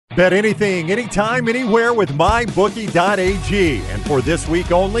Bet anything, anytime, anywhere with MyBookie.ag. And for this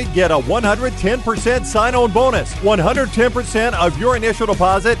week only, get a 110% sign-on bonus. 110% of your initial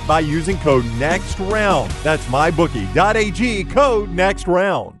deposit by using code NEXTROUND. That's MyBookie.ag, code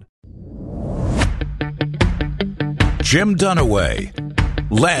NEXTROUND. Jim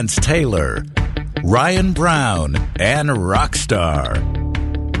Dunaway, Lance Taylor, Ryan Brown, and Rockstar.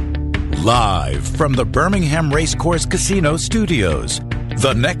 Live from the Birmingham Racecourse Casino Studios,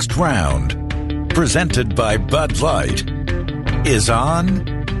 the next round, presented by Bud Light, is on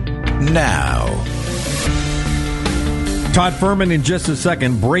now. Todd Furman in just a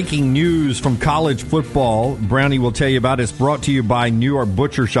second. Breaking news from college football. Brownie will tell you about it. It's brought to you by New York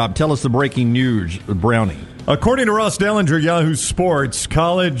Butcher Shop. Tell us the breaking news, Brownie. According to Ross Dellinger, Yahoo Sports,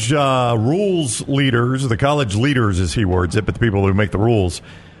 college rules leaders, the college leaders as he words it, but the people who make the rules,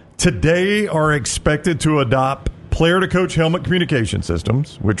 today are expected to adopt player-to-coach helmet communication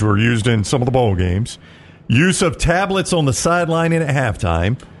systems, which were used in some of the bowl games, use of tablets on the sideline and at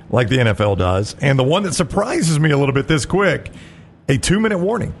halftime, like the NFL does, and the one that surprises me a little bit this quick, a 2-minute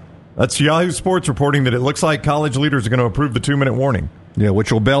warning. That's Yahoo Sports reporting that it looks like college leaders are going to approve the 2-minute warning. Yeah,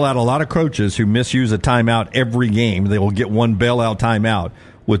 which will bail out a lot of coaches who misuse a timeout every game. They will get one bailout timeout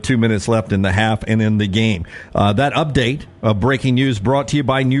with 2 minutes left in the half and in the game. That update of breaking news brought to you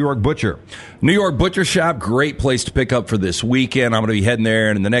by New York Butcher. New York Butcher Shop, great place to pick up for this weekend. I'm going to be heading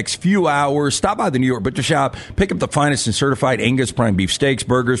there in the next few hours. Stop by the New York Butcher Shop, pick up the finest and certified Angus prime beef steaks,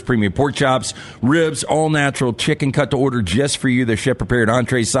 burgers, premium pork chops, ribs, all-natural chicken cut to order just for you. They're chef-prepared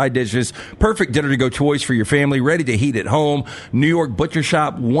entrees, side dishes, perfect dinner-to-go choice for your family, ready to heat at home. New York Butcher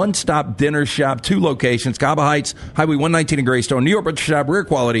Shop, one-stop dinner shop, 2 locations, Cabo Heights, Highway 119 in Greystone. New York Butcher Shop, rare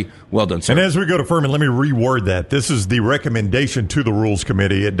quality, well done, sir. And as we go to Furman, let me reword that. This is the recommendation to the Rules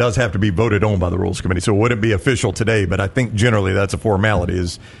Committee. It does have to be voted on by the Rules Committee, so it wouldn't be official today, but I think generally that's a formality.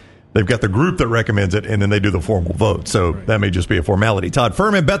 Is they've got the group that recommends it, and then they do the formal vote, so that may just be a formality. Todd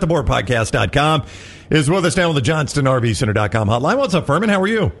Furman, BetTheBoardPodcast.com, is with us now on the JohnstonRVCenter.com hotline. What's up, Furman? How are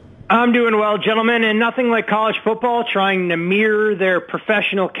you? I'm doing well, gentlemen, and nothing like college football trying to mirror their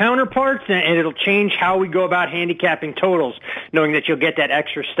professional counterparts, and it'll change how we go about handicapping totals, knowing that you'll get that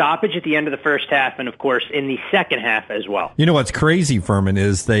extra stoppage at the end of the first half and, of course, in the second half as well. You know what's crazy, Furman,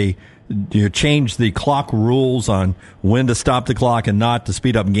 is they change the clock rules on when to stop the clock and not to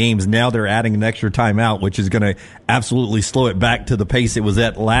speed up games. Now they're adding an extra timeout, which is going to absolutely slow it back to the pace it was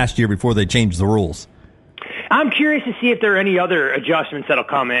at last year before they changed the rules. I'm curious to see if there are any other adjustments that'll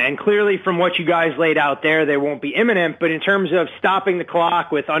come in. And clearly from what you guys laid out there, they won't be imminent. But in terms of stopping the clock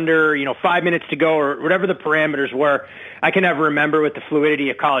with under 5 minutes to go or whatever the parameters were, I can never remember with the fluidity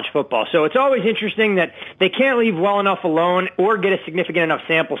of college football. So it's always interesting that they can't leave well enough alone or get a significant enough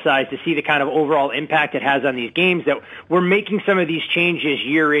sample size to see the kind of overall impact it has on these games that we're making some of these changes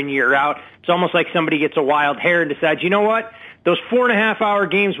year in, year out. It's almost like somebody gets a wild hair and decides, you know what? Those 4.5-hour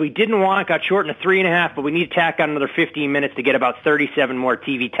games we didn't want got shortened to 3.5, but we need to tack on another 15 minutes to get about 37 more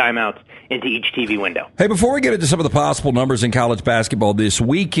TV timeouts into each TV window. Hey, before we get into some of the possible numbers in college basketball this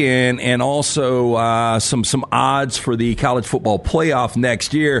weekend and also some odds for the college football playoff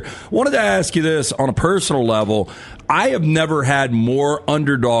next year, I wanted to ask you this on a personal level. I have never had more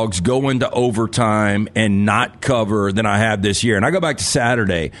underdogs go into overtime and not cover than I have this year. And I go back to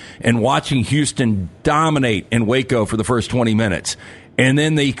Saturday and watching Houston dominate in Waco for the first 20 minutes. And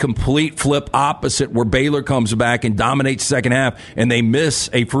then the complete flip opposite where Baylor comes back and dominates the second half and they miss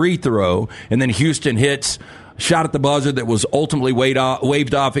a free throw. And then Houston hits shot at the buzzer that was ultimately waved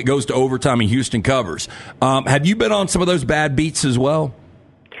off. It goes to overtime and Houston covers. Have you been on some of those bad beats as well?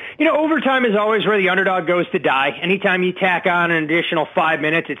 Overtime is always where the underdog goes to die. Anytime you tack on an additional 5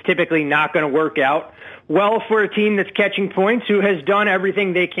 minutes, it's typically not going to work out well for a team that's catching points, who has done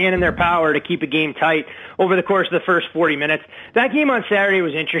everything they can in their power to keep a game tight over the course of the first 40 minutes. That game on Saturday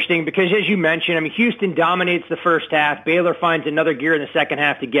was interesting because, as you mentioned, Houston dominates the first half. Baylor finds another gear in the second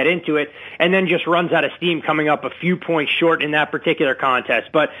half to get into it, and then just runs out of steam, coming up a few points short in that particular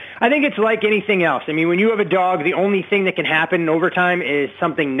contest. But I think it's like anything else. When you have a dog, the only thing that can happen in overtime is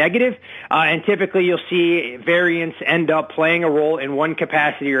something negative, and typically you'll see variance end up playing a role in one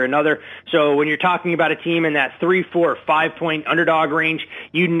capacity or another. So when you're talking about a team in that 3, 4, 5 point underdog range,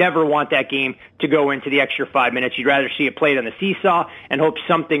 you never want that game to go into the extra 5 minutes. You'd rather see it played on the seesaw and hope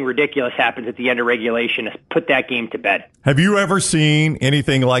something ridiculous happens at the end of regulation to put that game to bed. Have you ever seen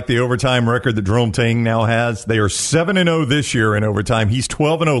anything like the overtime record that Jerome Tang now has? They are 7-0 this year in overtime. He's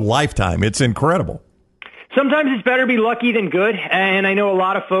 12-0 lifetime. It's incredible. Sometimes it's better to be lucky than good, and I know a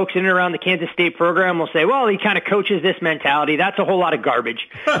lot of folks in and around the Kansas State program will say, well, he kind of coaches this mentality. That's a whole lot of garbage.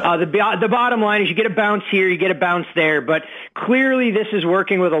 The bottom line is you get a bounce here, you get a bounce there, but clearly this is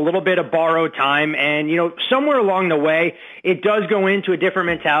working with a little bit of borrowed time, and, somewhere along the way, it does go into a different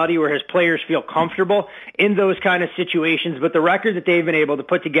mentality where his players feel comfortable in those kind of situations, but the record that they've been able to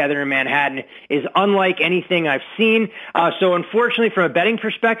put together in Manhattan is unlike anything I've seen. So unfortunately, from a betting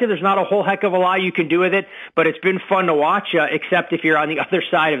perspective, there's not a whole heck of a lot you can do with it, but it's been fun to watch, except if you're on the other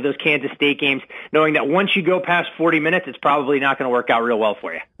side of those Kansas State games, knowing that once you go past 40 minutes, it's probably not going to work out real well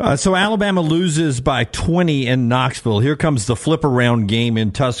for you. So Alabama loses by 20 in Knoxville. Here comes the flip-around game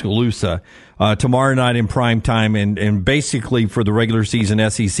in Tuscaloosa tomorrow night in prime time, and basically for the regular season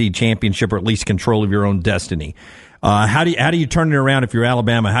SEC championship, or at least control of your own destiny. How do you turn it around if you're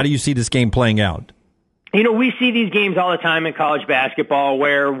Alabama? How do you see this game playing out? We see these games all the time in college basketball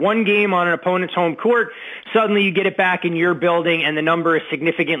where one game on an opponent's home court, suddenly you get it back in your building and the number is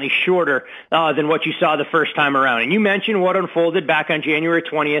significantly shorter than what you saw the first time around. And you mentioned what unfolded back on January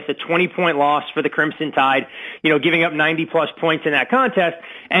 20th, a 20-point loss for the Crimson Tide, giving up 90-plus points in that contest.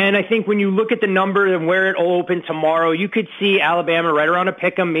 And I think when you look at the number and where it will open tomorrow, you could see Alabama right around a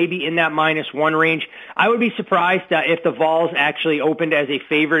pick'em, maybe in that -1 range. I would be surprised if the Vols actually opened as a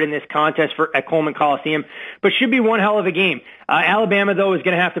favorite in this contest at Coleman Coliseum, but should be one hell of a game. Alabama, though, is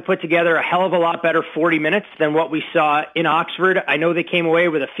going to have to put together a hell of a lot better 40 minutes than what we saw in Oxford. I know they came away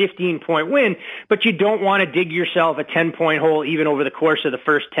with a 15-point win, but you don't want to dig yourself a 10-point hole even over the course of the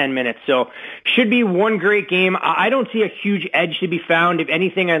first 10 minutes. So should be one great game. I don't see a huge edge to be found. If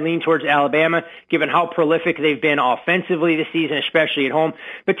anything, I lean towards Alabama, given how prolific they've been offensively this season, especially at home.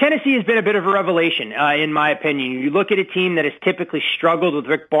 But Tennessee has been a bit of a revelation, in my opinion. You look at a team that has typically struggled with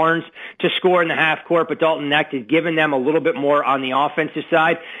Rick Barnes to score in the half court, but Dalton Knecht has given them a little bit more on the offensive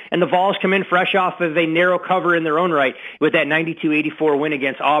side. And the Vols come in fresh off of a narrow cover in their own right with that 92-84 win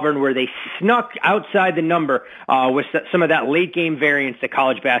against Auburn, where they snuck outside the number with some of that late-game variance that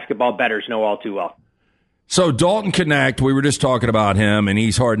college basketball bettors know all too well. So Dalton Knecht, we were just talking about him, and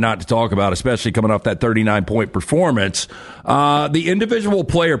he's hard not to talk about, especially coming off that 39-point performance. The individual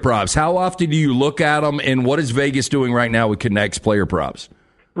player props, how often do you look at them, and what is Vegas doing right now with Knecht's player props?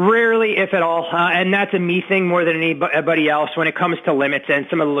 Rarely, if at all, and that's a me thing more than anybody else when it comes to limits and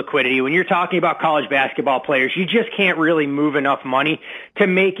some of the liquidity. When you're talking about college basketball players, you just can't really move enough money to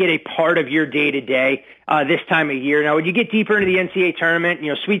make it a part of your day-to-day this time of year. Now, when you get deeper into the NCAA tournament,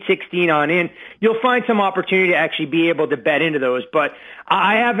 Sweet 16 on in, you'll find some opportunity to actually be able to bet into those. But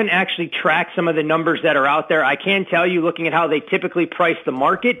I haven't actually tracked some of the numbers that are out there. I can tell you, looking at how they typically price the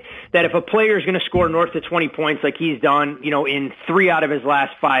market, that if a player is going to score north of 20 points like he's done, in 3 out of his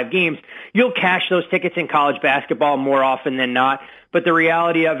last 5 games, you'll cash those tickets in college basketball more often than not. But the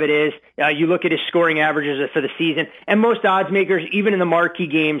reality of it is, you look at his scoring averages for the season, and most odds makers, even in the marquee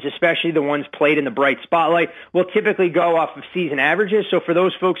games, especially the ones played in the bright spotlight, will typically go off of season averages. So for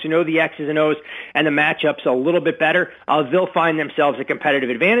those folks who know the X's and O's and the matchups a little bit better, they'll find themselves a competitive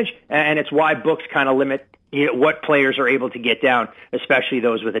advantage, and it's why books kind of limit what players are able to get down, especially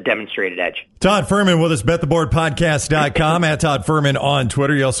those with a demonstrated edge. Todd Furman with us, bettheboardpodcast.com, at Todd Furman on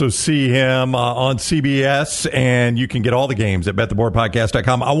Twitter. You also see him on CBS, and you can get all the games at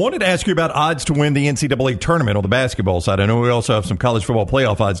bettheboardpodcast.com. I wanted to ask you about odds to win the NCAA tournament on the basketball side. I know we also have some college football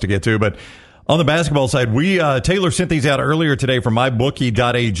playoff odds to get to, but on the basketball side, Taylor sent these out earlier today from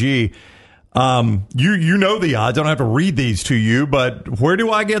mybookie.ag. You know the odds. I don't have to read these to you, but where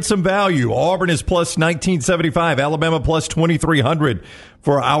do I get some value? Auburn is plus 1975, Alabama plus 2300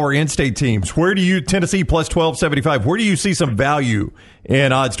 for our in-state teams. Tennessee plus 1275. Where do you see some value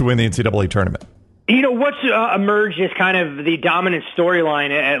in odds to win the NCAA tournament? What's emerged as kind of the dominant storyline,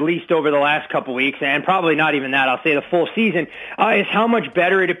 at least over the last couple weeks, and probably not even that, I'll say the full season, is how much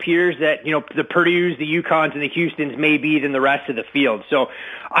better it appears that, the Purdues, the UConns, and the Houstons may be than the rest of the field. So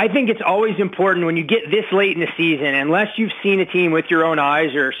I think it's always important when you get this late in the season, unless you've seen a team with your own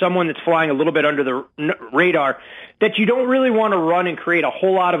eyes or someone that's flying a little bit under the radar, that you don't really want to run and create a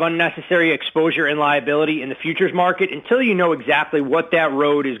whole lot of unnecessary exposure and liability in the futures market until you know exactly what that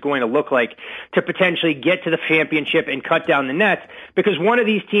road is going to look like to potentially get to the championship and cut down the nets, because one of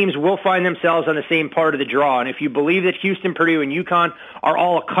these teams will find themselves on the same part of the draw. And if you believe that Houston, Purdue, and UConn are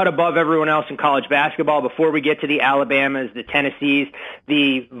all a cut above everyone else in college basketball before we get to the Alabamas, the Tennessees,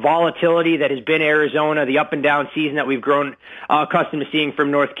 the volatility that has been Arizona, the up and down season that we've grown accustomed to seeing from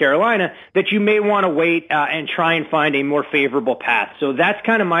North Carolina, that you may want to wait and try and find a more favorable path. So that's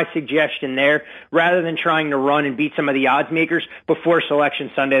kind of my suggestion there, rather than trying to run and beat some of the odds makers before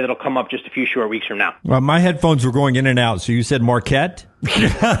Selection Sunday that'll come up just a few short weeks from now. Well, my headphones were going in and out, so you said Marquette?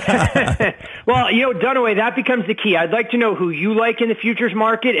 Well, Dunaway, that becomes the key. I'd like to know who you like in the futures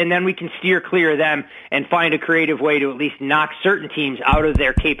market, and then we can steer clear of them and find a creative way to at least knock certain teams out of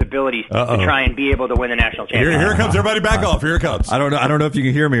their capabilities to try and be able to win the national championship. Here it comes. Everybody back off. Here it comes. I don't know if you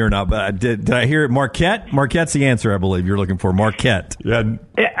can hear me or not, but did I hear it? Marquette? Marquette's the answer, I believe, you're looking for. Marquette. Yeah.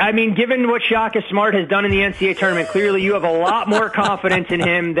 I mean, given what Shaka Smart has done in the NCAA tournament, clearly you have a lot more confidence in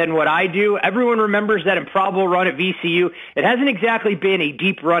him than what I do. Everyone remembers that improbable run at VCU. It hasn't exactly been a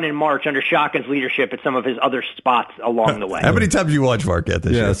deep run in March under Shaka's leadership at some of his other spots along the way. How many times have you watched Marquette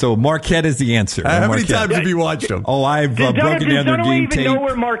this year? Yeah, so Marquette is the answer. How many Marquette. times have you watched them? Oh, I've broken down their game tape. Even know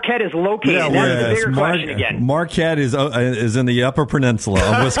where Marquette is located? Yeah, That's the bigger question again. Marquette is in the Upper Peninsula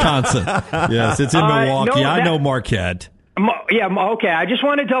of Wisconsin. Yes, it's in Milwaukee. I know Marquette. Yeah, okay. I just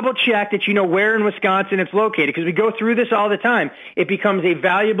want to double check that you know where in Wisconsin it's located, because we go through this all the time. It becomes a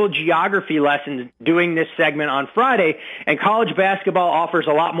valuable geography lesson doing this segment on Friday, and college basketball offers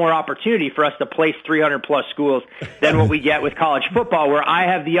a lot more opportunity for us to place 300-plus schools than what we get with college football, where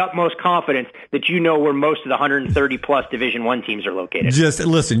I have the utmost confidence that you know where most of the 130-plus Division I teams are located. Just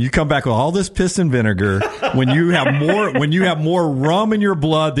listen, you come back with all this piss and vinegar when you have more rum in your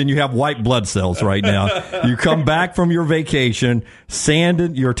blood than you have white blood cells right now. You come back from your vacation,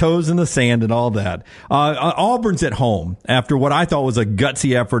 sand, your toes in the sand and all that. Auburn's at home after what I thought was a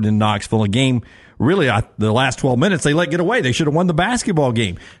gutsy effort in Knoxville, a game really the last 12 minutes they let get away. They should have won the basketball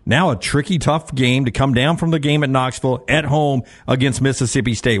game. Now a tricky, tough game to come down from the game at Knoxville at home against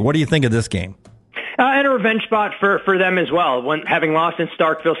Mississippi State. What do you think of this game? And a revenge spot for them as well, having lost in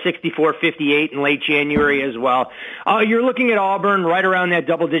Starkville 64-58 in late January as well. You're looking at Auburn right around that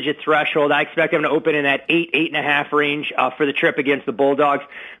double-digit threshold. I expect them to open in that 8.5 range for the trip against the Bulldogs.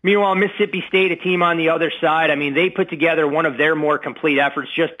 Meanwhile, Mississippi State, a team on the other side, I mean, they put together one of their more complete efforts,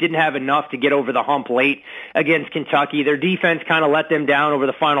 just didn't have enough to get over the hump late against Kentucky. Their defense kind of let them down over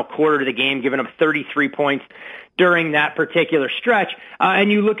the final quarter of the game, giving them 33 points during that particular stretch.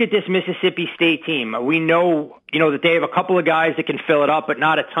 And you look at this Mississippi State team. We know, that they have a couple of guys that can fill it up, but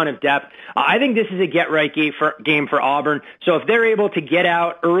not a ton of depth. I think this is a get-right game for Auburn. So if they're able to get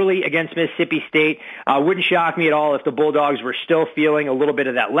out early against Mississippi State, wouldn't shock me at all if the Bulldogs were still feeling a little bit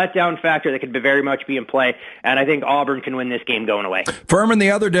of that letdown factor that could very much be in play. And I think Auburn can win this game going away. Furman,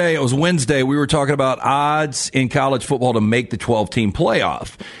 the other day, it was Wednesday, we were talking about odds in college football to make the 12-team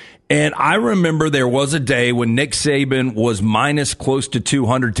playoff. And I remember there was a day when Nick Saban was minus close to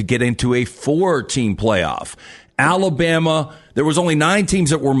 200 to get into a 4-team playoff. Alabama, there was only 9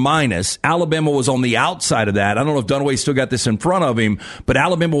 teams that were minus. Alabama was on the outside of that. I don't know if Dunaway still got this in front of him, but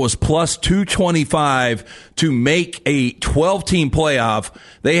Alabama was plus 225 to make a 12-team playoff.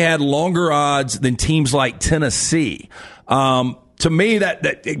 They had longer odds than teams like Tennessee. To me, that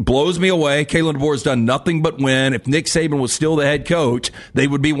it blows me away. Kalen DeBoer has done nothing but win. If Nick Saban was still the head coach, they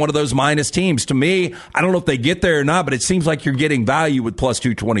would be one of those minus teams. To me, I don't know if they get there or not, but it seems like you're getting value with plus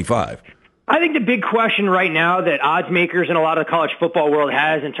 225. I think the big question right now that odds makers in a lot of the college football world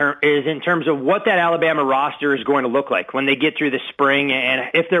has is in terms of what that Alabama roster is going to look like when they get through the spring, and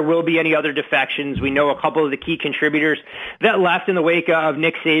if there will be any other defections. We know a couple of the key contributors that left in the wake of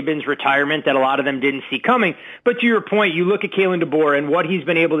Nick Saban's retirement that a lot of them didn't see coming. But to your point, you look at Kalen DeBoer and what he's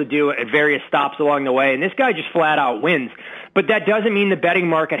been able to do at various stops along the way, and this guy just flat out wins. But that doesn't mean the betting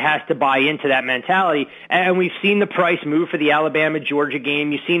market has to buy into that mentality. And we've seen the price move for the Alabama-Georgia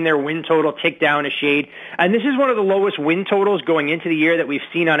game. You've seen their win total tick down a shade. And this is one of the lowest win totals going into the year that we've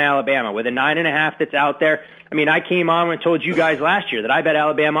seen on Alabama, with a 9.5 that's out there. I mean, I came on and told you guys last year that I bet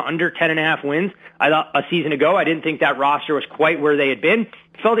Alabama under 10.5 wins. I thought a season ago, I didn't think that roster was quite where they had been.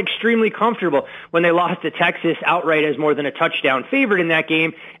 Felt extremely comfortable when they lost to Texas outright as more than a touchdown favorite in that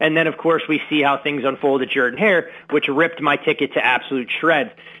game. And then, of course, we see how things unfold at Jordan-Hare, which ripped my ticket to absolute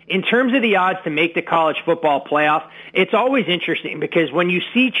shreds. In terms of the odds to make the college football playoff, it's always interesting because when you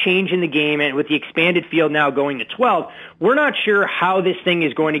see change in the game, and with the expanded field now going to 12, we're not sure how this thing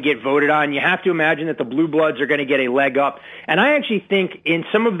is going to get voted on. You have to imagine that the Blue Bloods are going to get a leg up. And I actually think in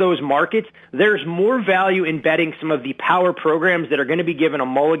some of those markets, there's more value in betting some of the power programs that are going to be given a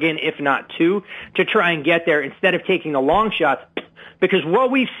mulligan, if not two, to try and get there instead of taking the long shots. Because what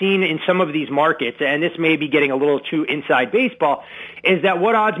we've seen in some of these markets, and this may be getting a little too inside baseball, is that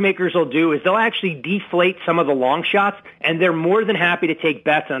what odds makers will do is they'll actually deflate some of the long shots, and they're more than happy to take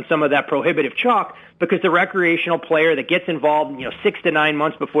bets on some of that prohibitive chalk because the recreational player that gets involved, 6 to 9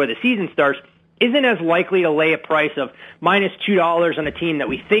 months before the season starts isn't as likely to lay a price of minus $2 on a team that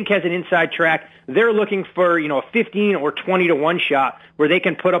we think has an inside track. They're looking for, a 15 or 20 to 1 shot where they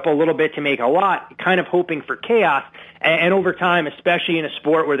can put up a little bit to make a lot, kind of hoping for chaos. And over time, especially in a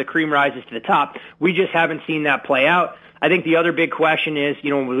sport where the cream rises to the top, we just haven't seen that play out. I think the other big question is,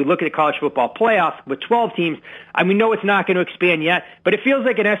 when we look at the college football playoff with 12 teams, we know it's not going to expand yet, but it feels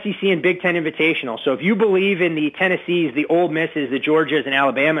like an SEC and Big Ten invitational. So if you believe in the Tennessees, the Ole Misses, the Georgias, and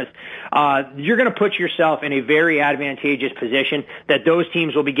Alabamas, you're going to put yourself in a very advantageous position that those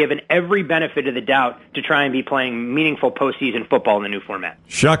teams will be given every benefit of the doubt to try and be playing meaningful postseason football in the new format.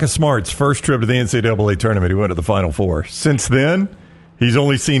 Shaka Smart's first trip to the NCAA tournament, he went to the Final Four. Since then, he's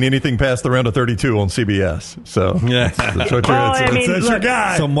only seen anything past the round of 32 on CBS. So that's what that's your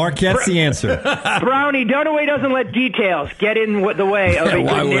guy. So Marquette's the answer. Brownie, Dunaway doesn't let details get in the way of a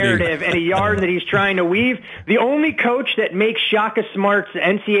good narrative and a yarn that he's trying to weave. The only coach that makes Shaka Smart's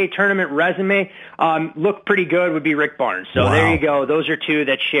NCAA tournament resume look pretty good would be Rick Barnes. So There you go. Those are two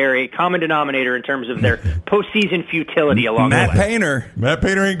that share a common denominator in terms of their postseason futility along the way. Matt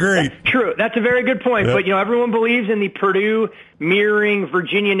Painter ain't great. True. That's a very good point. Yep. But, everyone believes in the Purdue mirroring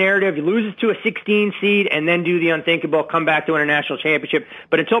Virginia narrative. He loses to a 16 seed and then do the unthinkable, come back to win a national championship.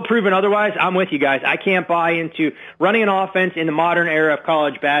 But until proven otherwise, I'm with you guys. I can't buy into running an offense in the modern era of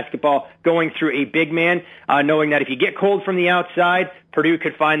college basketball going through a big man, knowing that if you get cold from the outside, Purdue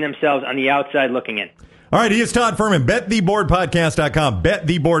could find themselves on the outside looking in. All right, he is Todd Furman, bettheboardpodcast.com,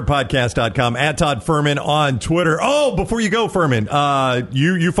 bettheboardpodcast.com, at Todd Furman on Twitter. Oh, before you go, Furman,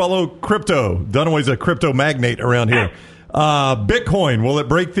 you follow crypto. Dunaway's a crypto magnate around here. Bitcoin, will it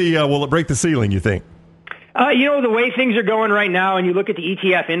break the ceiling, you think? The way things are going right now, and you look at the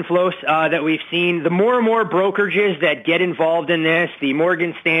ETF inflows that we've seen, the more and more brokerages that get involved in this, the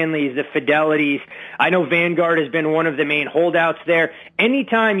Morgan Stanleys, the Fidelities, I know Vanguard has been one of the main holdouts there.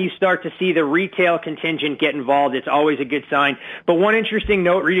 Anytime you start to see the retail contingent get involved, it's always a good sign. But one interesting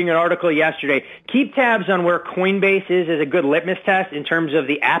note, reading an article yesterday, keep tabs on where Coinbase is as a good litmus test in terms of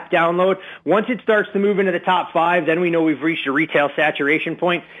the app download. Once it starts to move into the top 5, then we know we've reached a retail saturation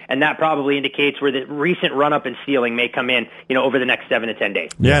point, and that probably indicates where the recent run-up in stealing may come in, over the next 7 to 10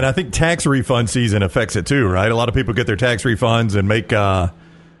 days. Yeah, and I think tax refund season affects it too, right? A lot of people get their tax refunds and make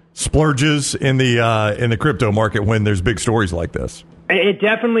splurges in the crypto market when there's big stories like this. It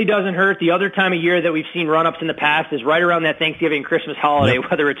definitely doesn't hurt. The other time of year that we've seen run-ups in the past is right around that Thanksgiving and Christmas holiday,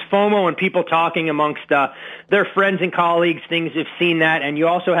 whether it's FOMO and people talking amongst their friends and colleagues, things have seen that. And you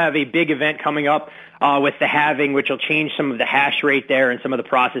also have a big event coming up with the halving, which will change some of the hash rate there and some of the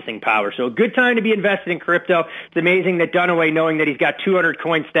processing power. So a good time to be invested in crypto. It's amazing that Dunaway, knowing that he's got 200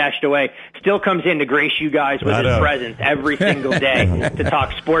 coins stashed away, still comes in to grace you guys with his presence every single day to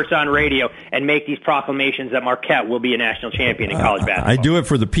talk sports on radio and make these proclamations that Marquette will be a national champion in college basketball. I do it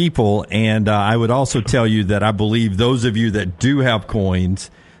for the people, and I would also tell you that I believe those of you that do have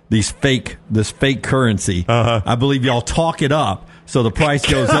coins, this fake currency, I believe y'all talk it up so the price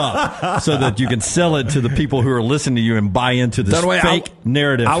goes up so that you can sell it to the people who are listening to you and buy into this fake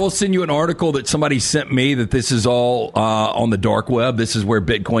narrative. I will send you an article that somebody sent me that this is all on the dark web. This is where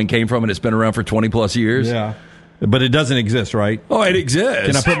Bitcoin came from, and it's been around for 20 plus years. Yeah. But it doesn't exist, right? Oh, it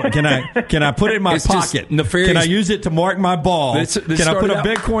exists. Can I put it in my pocket? Can I use it to mark my ball? Can I put a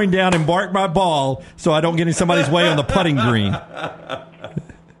Bitcoin down and mark my ball so I don't get in somebody's way on the putting green?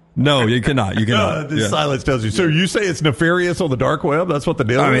 No, you cannot. You cannot. The silence tells you. So you say it's nefarious on the dark web? That's what the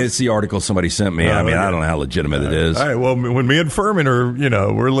deal is? I mean, it's the article somebody sent me. I don't know how legitimate it is. All right. Well, when me and Furman are,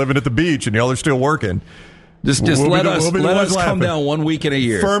 we're living at the beach and y'all are still working. Just let us come down 1 week in a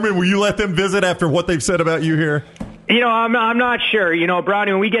year. Furman, will you let them visit after what they've said about you here? I'm not sure.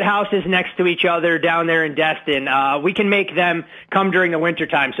 Brownie, when we get houses next to each other down there in Destin, we can make them come during the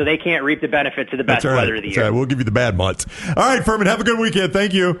wintertime so they can't reap the benefits of the best weather of the year. That's right. We'll give you the bad months. All right, Furman, have a good weekend.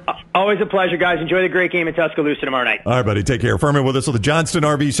 Thank you. Always a pleasure, guys. Enjoy the great game in Tuscaloosa tomorrow night. All right, buddy. Take care. Furman with us on the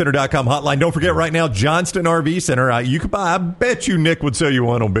JohnstonRVCenter.com hotline. Don't forget right now, Johnston RV Center. You could buy, I bet you Nick would sell you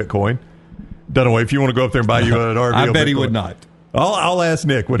one on Bitcoin. Dunaway, if you want to go up there and buy you an RV. I bet he would not. I'll ask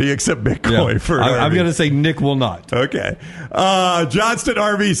Nick, would he accept Bitcoin for an RV? I'm going to say Nick will not. Okay. Johnston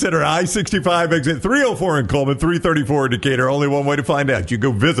RV Center, I-65, exit 304 in Coleman, 334 in Decatur. Only one way to find out. You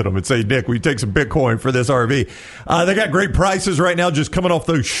go visit them and say, Nick, will you take some Bitcoin for this RV? They got great prices right now just coming off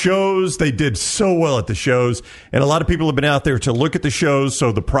those shows. They did so well at the shows, and a lot of people have been out there to look at the shows,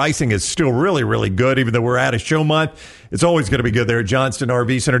 so the pricing is still really, really good, even though we're out of show month. It's always going to be good there at Johnston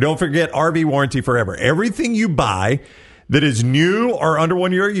RV Center. Don't forget RV warranty forever. Everything you buy that is new or under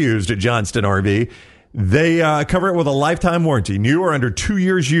 1 year used at Johnston RV, they cover it with a lifetime warranty. New or under 2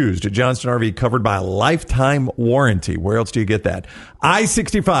 years used at Johnston RV, covered by a lifetime warranty. Where else do you get that?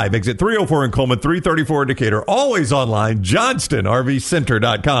 I-65, exit 304 in Coleman, 334 in Decatur. Always online,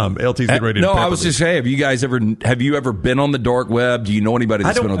 JohnstonRVCenter.com. LT's getting ready to No, I was just saying, have you ever been on the dark web? Do you know anybody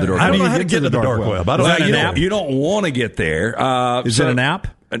that's been on the dark web? I don't know how to get to the dark web. I don't know. You don't want to get there. Is it an app?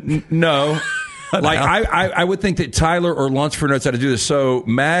 No. Like I would think that Tyler or Lunsford knows how to do this. So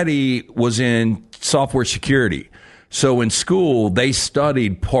Maddie was in software security. So in school, they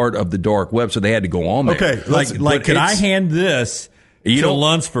studied part of the dark web, so they had to go on there. Okay, Like could I hand this to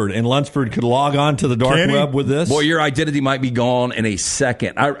Lunsford, and Lunsford could log on to the dark web with this? Boy, your identity might be gone in a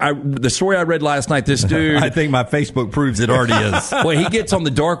second. The story I read last night, this dude... I think my Facebook proves it already is. Well, he gets on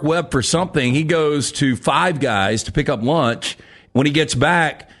the dark web for something. He goes to Five Guys to pick up lunch. When he gets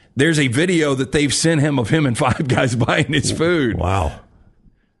back, there's a video that they've sent him of him and Five Guys buying his food. Wow.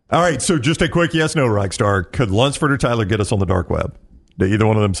 All right, so just a quick yes/no, Reichstar. Could Lunsford or Tyler get us on the dark web? Did either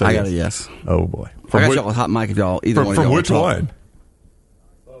one of them say I yes? got a yes. Oh, boy. I got y'all a hot mic if y'all either one of y'all From which talk. one?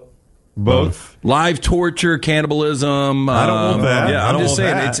 Both. Live torture, cannibalism. I don't want that. Yeah, I don't I'm just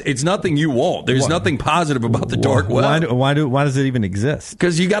want saying that. it's nothing you want. There's nothing positive about the dark web. Why does it even exist?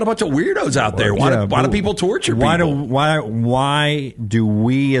 Because you got a bunch of weirdos out there. Why do people torture people? Why do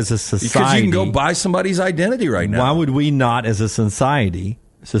we as a society? Because you can go buy somebody's identity right now. Why would we not, as a society,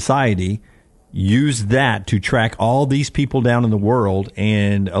 use that to track all these people down in the world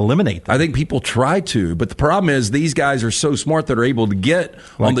and eliminate them? I think people try to, but the problem is these guys are so smart that are able to get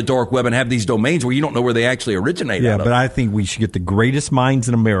on the dark web and have these domains where you don't know where they actually originate. Yeah, but I think we should get the greatest minds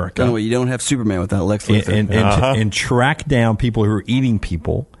in America. No, you don't have Superman without Lex Luthor. And track down people who are eating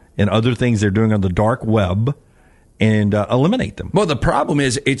people and other things they're doing on the dark web and eliminate them. Well, the problem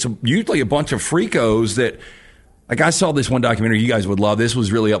is it's usually a bunch of freakos that... Like, I saw this one documentary you guys would love. This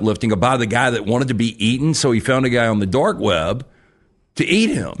was really uplifting about the guy that wanted to be eaten, so he found a guy on the dark web to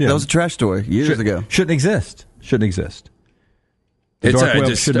eat him. Yeah. That was a trash story years ago. Shouldn't exist. The dark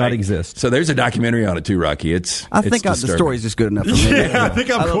web should not exist. So there's a documentary on it too, Rocky. I think the story's just good enough for me. Yeah, I think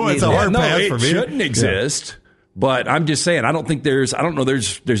I'm cool. It's a hard pass for me. It shouldn't exist. But I'm just saying, I don't know,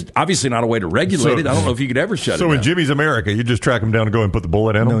 there's obviously not a way to regulate it. I don't know if you could ever shut it down. So in Jimmy's America, you just track them down and go and put the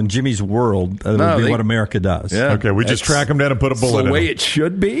bullet in them? No, in Jimmy's world, that would be what America does. Yeah. Okay, we just track them down and put a bullet in them. It's the way it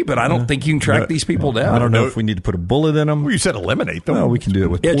should be, but I don't think you can track these people down. I don't know if we need to put a bullet in them. Well, you said eliminate them. Well, we can do it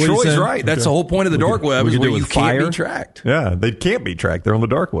with poison. Troy's right. That's the whole point of the dark web is where you can't be tracked. Yeah, they can't be tracked. They're on the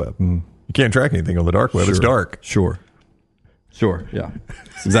dark web. You can't track anything on the dark web. It's dark. Sure. Yeah.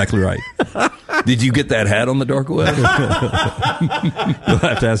 That's exactly right. Did you get that hat on the dark web? You'll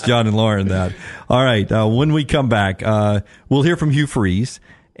have to ask John and Lauren that. All right. When we come back, we'll hear from Hugh Freeze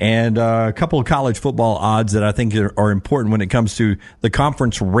and a couple of college football odds that I think are important when it comes to the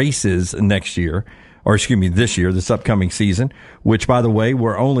conference races next year. Or this year, this upcoming season, which, by the way,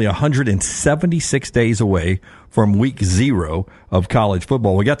 we're only 176 days away from week 0 of college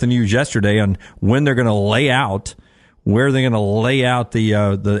football. We got the news yesterday on when they're going to lay out where they're going to lay out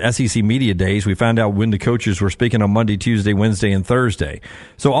the SEC media days. We found out when the coaches were speaking on Monday, Tuesday, Wednesday, and Thursday.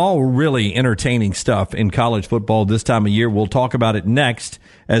 So all really entertaining stuff in college football this time of year. We'll talk about it next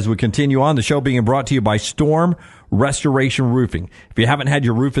as we continue on. The show being brought to you by Storm Restoration Roofing. If you haven't had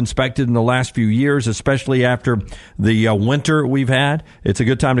your roof inspected in the last few years, especially after the winter we've had, it's a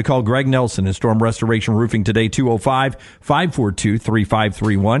good time to call Greg Nelson and Storm Restoration Roofing today,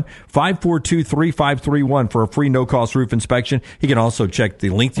 205-542-3531, 542-3531 for a free no-cost roof inspection. He can also check the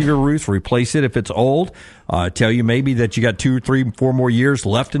length of your roof, replace it if it's old, tell you maybe that you got 2, 3, 4 more years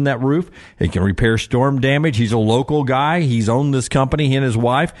left in that roof. He can repair storm damage. He's a local guy. He's owned this company, he and his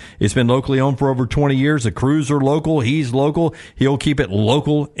wife. It's been locally owned for over 20 years. The crews are local. He's local. He'll keep it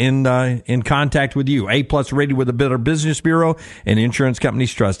local in contact with you. A+ rated with the Better Business Bureau, and insurance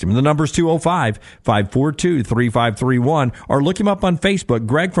companies trust him. The number's 205-542-3531, or look him up on Facebook,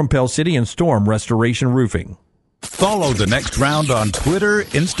 Greg from Pell City and Storm Restoration Roofing. Follow The Next Round on Twitter,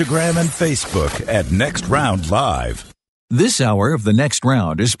 Instagram, and Facebook at Next Round Live. This hour of The Next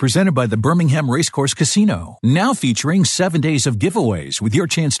Round is presented by the Birmingham Racecourse Casino, now featuring 7 days of giveaways with your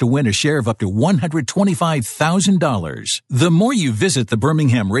chance to win a share of up to $125,000. The more you visit the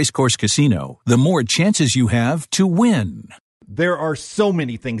Birmingham Racecourse Casino, the more chances you have to win. There are so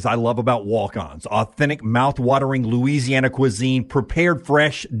many things I love about Walk-Ons. Authentic, mouth-watering Louisiana cuisine, prepared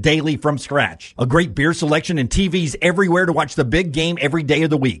fresh, daily from scratch. A great beer selection and TVs everywhere to watch the big game every day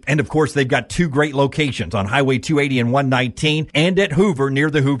of the week. And of course, they've got 2 great locations on Highway 280 and 119 and at Hoover near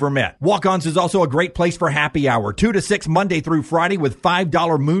the Hoover Met. Walk-Ons is also a great place for happy hour, 2 to 6 Monday through Friday with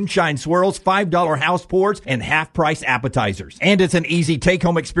 $5 moonshine swirls, $5 house pours, and half-price appetizers. And it's an easy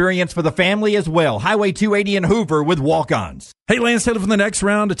take-home experience for the family as well. Highway 280 and Hoover with Walk-Ons. Hey, Lance Taylor from the next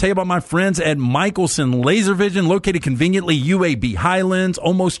round to tell you about my friends at Michelson Laser Vision, located conveniently UAB Highlands.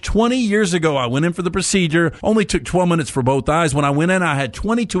 Almost 20 years ago, I went in for the procedure. Only took 12 minutes for both eyes. When I went in, I had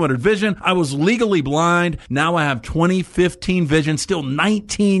 2200 vision. I was legally blind. Now I have 20/15 vision, still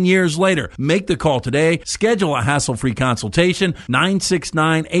 19 years later. Make the call today. Schedule a hassle-free consultation.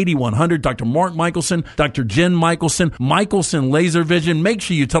 969-8100. Dr. Mark Michelson, Dr. Jen Michelson, Michelson Laser Vision. Make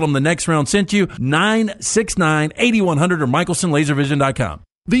sure you tell them the next round sent you. 969-8100 or MichelsonLaserVision.com.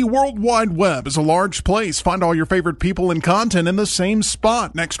 The World Wide Web is a large place. Find all your favorite people and content in the same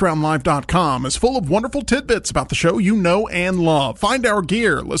spot. NextRoundLive.com is full of wonderful tidbits about the show you know and love. Find our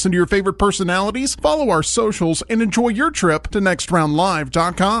gear, listen to your favorite personalities, follow our socials, and enjoy your trip to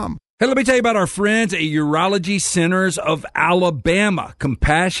NextRoundLive.com. Hey, let me tell you about our friends at Urology Centers of Alabama.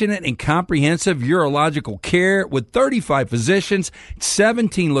 Compassionate and comprehensive urological care with 35 physicians,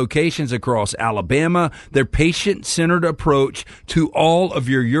 17 locations across Alabama. Their patient-centered approach to all of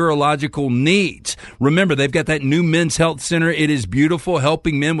your urological needs. Remember, they've got that new men's health center. It is beautiful,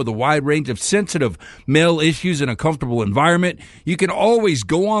 helping men with a wide range of sensitive male issues in a comfortable environment. You can always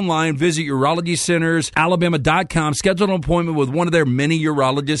go online, visit UrologyCentersAlabama.com, schedule an appointment with one of their many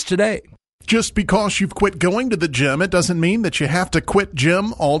urologists today. Just because you've quit going to the gym, it doesn't mean that you have to quit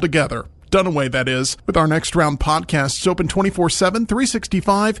gym altogether. Dunaway, that is. With our Next Round podcasts open 24/7,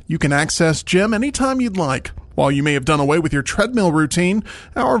 365, you can access gym anytime you'd like. While you may have done away with your treadmill routine,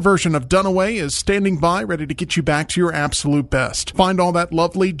 our version of Dunaway is standing by, ready to get you back to your absolute best. Find all that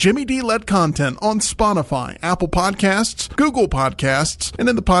lovely Jimmy D-led content on Spotify, Apple Podcasts, Google Podcasts, and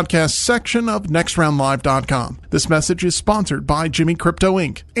in the podcast section of NextRoundLive.com. This message is sponsored by Jimmy Crypto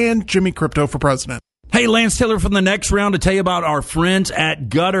Inc. and Jimmy Crypto for President. Hey, Lance Taylor from the next round to tell you about our friends at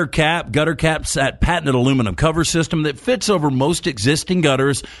Gutter Cap. Gutter Cap's that patented aluminum cover system that fits over most existing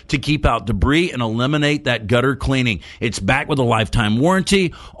gutters to keep out debris and eliminate that gutter cleaning. It's backed with a lifetime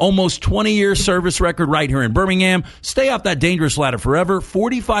warranty, almost 20-year service record right here in Birmingham. Stay off that dangerous ladder forever.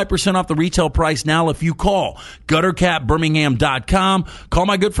 45% off the retail price now if you call GutterCapBirmingham.com. Call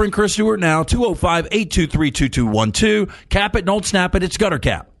my good friend Chris Stewart now, 205-823-2212. Cap it, don't snap it. It's Gutter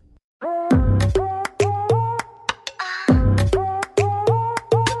Cap.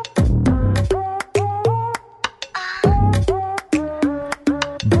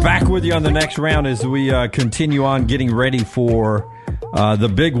 Back with you on the next round as we continue on getting ready for the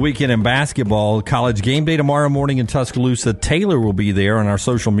big weekend in basketball. College game day tomorrow morning in Tuscaloosa. Taylor will be there on our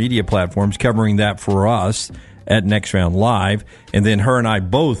social media platforms covering that for us at Next Round Live. And then her and I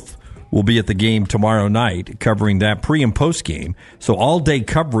both will be at the game tomorrow night covering that pre- and post-game. So all-day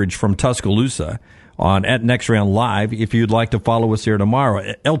coverage from Tuscaloosa on at Next Round Live if you'd like to follow us there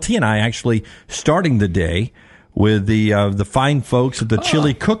tomorrow. LT and I actually starting the day with the fine folks at the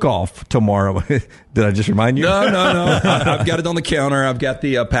chili cook-off tomorrow. Did I just remind you? No. I've got it on the counter. I've got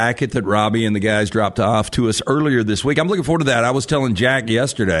the packet that Robbie and the guys dropped off to us earlier this week. I'm looking forward to that. I was telling Jack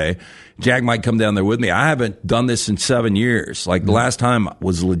yesterday, Jack might come down there with me. I haven't done this in 7 years. Like the last time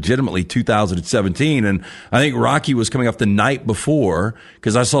was legitimately 2017. And I think Rocky was coming off the night before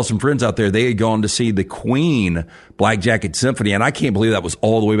because I saw some friends out there. They had gone to see the Queen Black Jacket Symphony. And I can't believe that was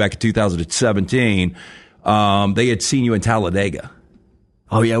all the way back in 2017. They had seen you in Talladega.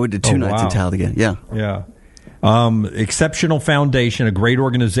 Oh, yeah, we did two nights in Talladega. Yeah. Exceptional Foundation, a great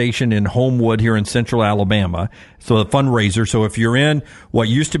organization in Homewood here in central Alabama. So a fundraiser. So if you're in what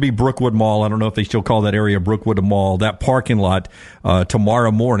used to be Brookwood Mall, I don't know if they still call that area Brookwood Mall, that parking lot, tomorrow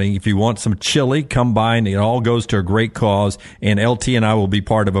morning, if you want some chili, come by, and it all goes to a great cause. And LT and I will be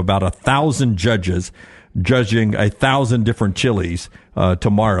part of about 1,000 judges judging 1,000 different chilies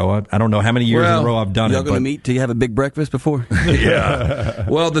tomorrow. I don't know how many years in a row I've done it. Y'all going to meet? Do you have a big breakfast before? Yeah.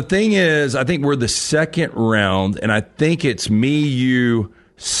 Well, the thing is, I think we're the second round, and I think it's me, you,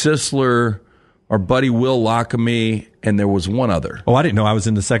 Sisler, our buddy Will Lockamy, and there was one other. Oh, I didn't know I was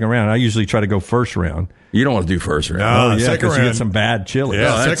in the second round. I usually try to go first round. You don't want to do first round. Oh, yeah, because you get some bad chili.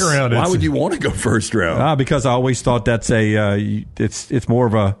 Yeah, second round. Why would you want to go first round? Because I always thought that's it's more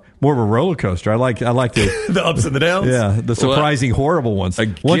of a roller coaster. I like the the ups and the downs. Yeah, the surprising horrible ones.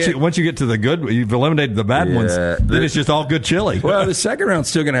 Once you get to the good, you've eliminated the bad ones. Then it's just all good chili. Well, the second round's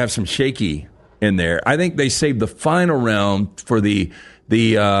still going to have some shaky in there. I think they saved the final round for the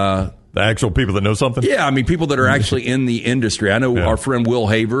actual people that know something? Yeah, I mean, people that are actually in the industry. I know our friend Will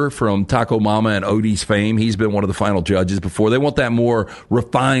Haver from Taco Mama and Odie's fame. He's been one of the final judges before. They want that more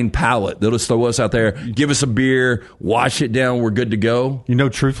refined palate. They'll just throw us out there, give us a beer, wash it down, we're good to go. You know,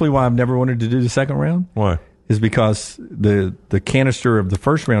 truthfully, why I've never wanted to do the second round? Why? is because the canister of the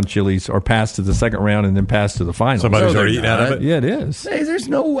first round chilies are passed to the second round and then passed to the final. Somebody's already eaten out of it? Yeah, it is. Hey, there's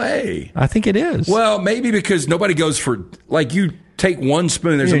no way. I think it is. Well, maybe because nobody goes for, like, you take one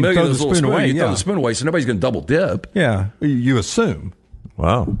spoon. There's a million of those little spoons. You throw the spoon away, so nobody's going to double dip. Yeah, you assume.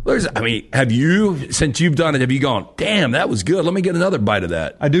 Wow. Have you, since you've done it, have you gone, damn, that was good, let me get another bite of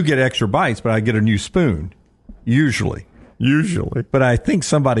that? I do get extra bites, but I get a new spoon, usually. But I think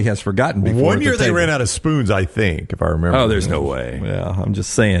somebody has forgotten before. One year they ran out of spoons, I think, if I remember. Oh, there's no way. Yeah, I'm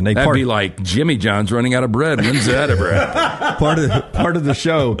just saying. That'd be like Jimmy John's running out of bread. When's that ever happen? Part of the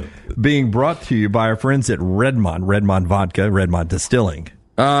show being brought to you by our friends at Redmond Vodka, Redmond Distilling.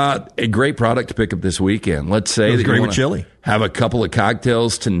 A great product to pick up this weekend. Let's say that great you with chili. Have a couple of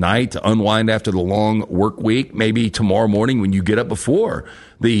cocktails tonight to unwind after the long work week. Maybe tomorrow morning when you get up before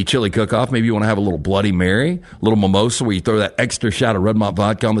the chili cook-off, maybe you want to have a little Bloody Mary, a little mimosa where you throw that extra shot of Redmond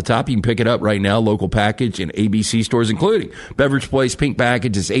vodka on the top. You can pick it up right now, local package in ABC stores, including Beverage Place pink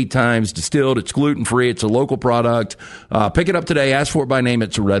package. It's 8 times distilled. It's gluten-free. It's a local product. Pick it up today. Ask for it by name.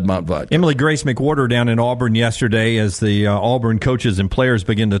 It's a Redmond vodka. Emily Grace McWhorter down in Auburn yesterday as the Auburn coaches and players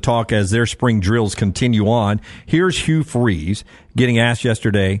begin to talk as their spring drills continue on. Here's Hugh Freeze getting asked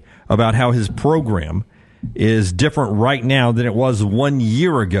yesterday about how his program is different right now than it was 1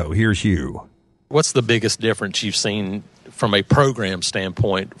 year ago. Here's Hugh. What's the biggest difference you've seen from a program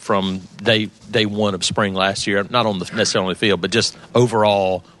standpoint from day one of spring last year? Not on the necessarily on the field, but just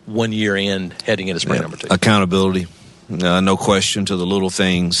overall 1 year in heading into spring number 2. Accountability, no question to the little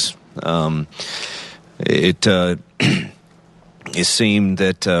things. It seemed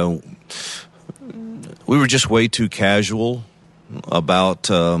that we were just way too casual about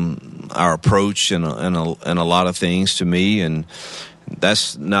our approach and a lot of things to me, and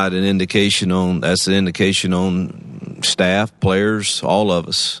that's not an indication on. That's an indication on staff, players, all of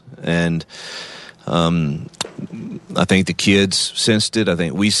us, and I think the kids sensed it. I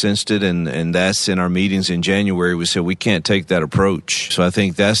think we sensed it, and that's in our meetings in January. We said we can't take that approach. So I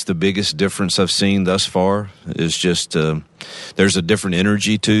think that's the biggest difference I've seen thus far. Is just there's a different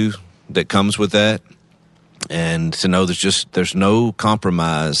energy too that comes with that. And to know there's no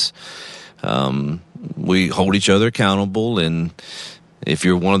compromise. We hold each other accountable, and if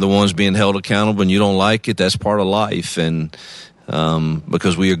you're one of the ones being held accountable and you don't like it, that's part of life. And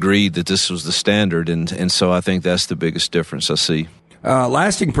because we agreed that this was the standard, and so I think that's the biggest difference I see.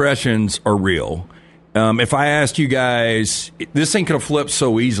 Lasting impressions are real. If I asked you guys, this thing could have flipped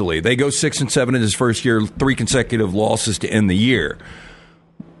so easily. They go 6-7 in his first year, 3 consecutive losses to end the year.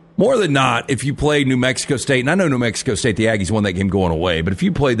 More than not, if you played New Mexico State, and I know New Mexico State, the Aggies won that game going away, but if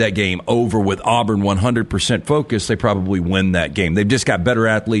you played that game over with Auburn 100% focus, they probably win that game. They've just got better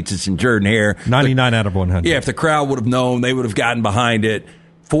athletes. It's in Jordan Hare. 99 out of 100. Yeah, if the crowd would have known, they would have gotten behind it.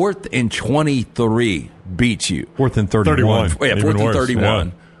 4th and 23 beats you. 4th and 31. Yeah, 4th and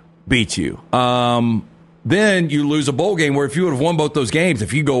 31 beats you. Then you lose a bowl game where if you would have won both those games,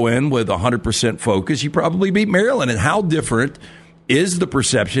 if you go in with 100% focus, you probably beat Maryland. And how different is the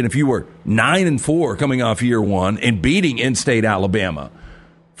perception if you were 9-4 coming off year one and beating in-state Alabama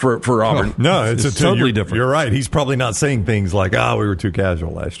for Auburn? No, it's totally different. You're right. He's probably not saying things like, we were too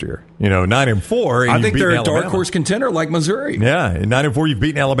casual last year. 9-4. I think they're a dark horse contender like Missouri. Yeah, in 9-4 you've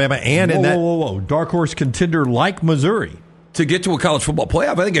beaten Alabama, and whoa, dark horse contender like Missouri to get to a college football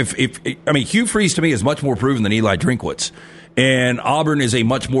playoff. I think Hugh Freeze to me is much more proven than Eli Drinkwitz. And Auburn is a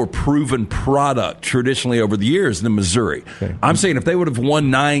much more proven product traditionally over the years than Missouri. Okay. I'm saying if they would have won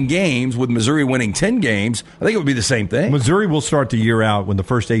 9 games with Missouri winning 10 games, I think it would be the same thing. Missouri will start the year out when the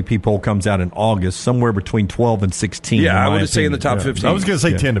first AP poll comes out in August, somewhere between 12 and 16. Yeah, I would say in the top 15. I was going to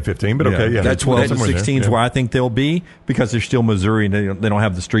say 10 to 15, but okay. Yeah, that's 12 and 16 is where I think they'll be because they're still Missouri and they don't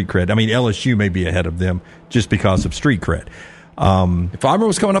have the street cred. I mean, LSU may be ahead of them just because of street cred. If Auburn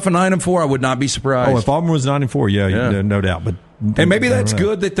was coming off a 9-4, I would not be surprised. Oh, if Auburn was 9-4, no doubt. But and maybe that's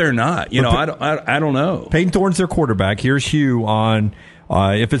good that they're not. I don't know. Peyton Thorne's their quarterback. Here's Hugh on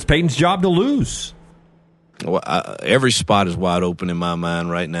if it's Peyton's job to lose. Well, every spot is wide open in my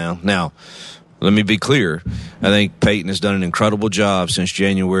mind right now. Now, let me be clear. I think Peyton has done an incredible job since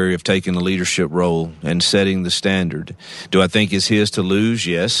January of taking the leadership role and setting the standard. Do I think it's his to lose?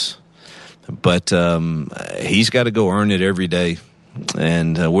 Yes. But he's got to go earn it every day.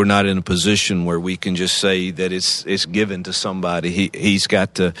 And we're not in a position where we can just say that it's given to somebody. He's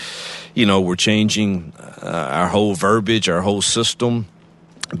got to, we're changing our whole verbiage, our whole system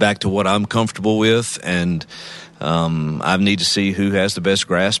back to what I'm comfortable with. And I need to see who has the best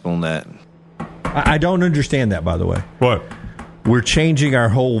grasp on that. I don't understand that, by the way. What? we're changing our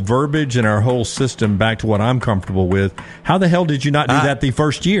whole verbiage and our whole system back to what I'm comfortable with. How the hell did you not do that the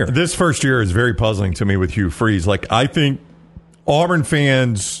first year? This first year is very puzzling to me with Hugh Freeze. Like, I think Auburn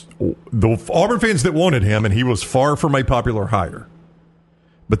fans that wanted him, and he was far from a popular hire.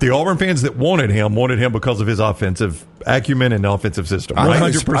 But the Auburn fans that wanted him because of his offensive acumen and offensive system. Right?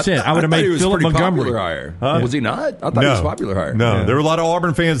 100%. I would have made Philip Montgomery. Hire. Huh? Was he not? I thought he was a popular hire. No, there were a lot of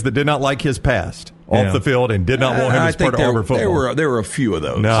Auburn fans that did not like his past off the field and did not want him as part of Auburn football. There were a few of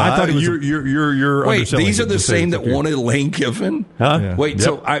those. No, I thought you're wait, these are the same that wanted Lane Kiffin? Huh? Yeah. Wait,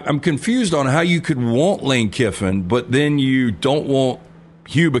 so I'm confused on how you could want Lane Kiffin, but then you don't want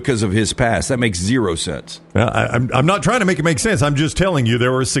Hugh because of his past. That makes zero sense. I'm not trying to make it make sense. I'm just telling you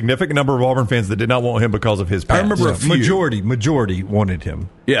there were a significant number of Auburn fans that did not want him because of his past. I remember a few. Majority wanted him.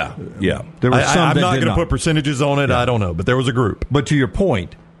 Yeah. There were some I'm that not going to put percentages on it. Yeah. I don't know, but there was a group. But to your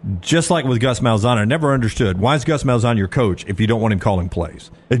point, just like with Gus Malzahn, I never understood, why is Gus Malzahn your coach if you don't want him calling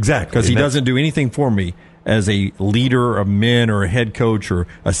plays? Exactly. Because he doesn't do anything for me as a leader of men or a head coach or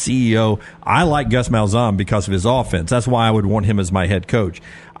a CEO. I like Gus Malzahn because of his offense. That's why I would want him as my head coach.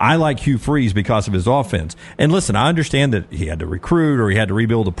 I like Hugh Freeze because of his offense. And listen, I understand that he had to recruit or he had to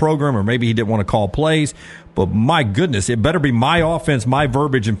rebuild a program or maybe he didn't want to call plays. But my goodness, it better be my offense, my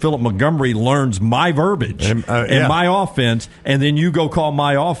verbiage, and Philip Montgomery learns my verbiage and my offense, and then you go call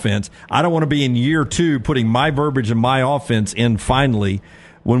my offense. I don't want to be in year 2 putting my verbiage and my offense in finally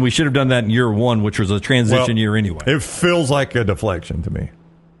when we should have done that in year 1, which was a transition year anyway. It feels like a deflection to me.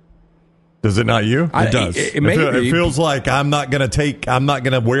 Does it not you? It does. It feels like I'm not going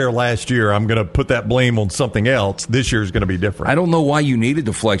to wear last year. I'm going to put that blame on something else. This year's going to be different. I don't know why you needed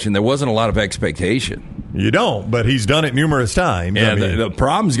deflection. There wasn't a lot of expectation. You don't, but he's done it numerous times. And the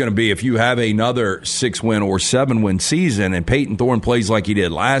problem's going to be if you have another 6-win or 7-win season and Peyton Thorne plays like he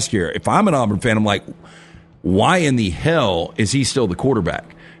did last year. If I'm an Auburn fan, I'm like, why in the hell is he still the quarterback?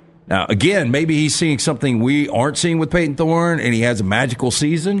 Now, again, maybe he's seeing something we aren't seeing with Peyton Thorne, and he has a magical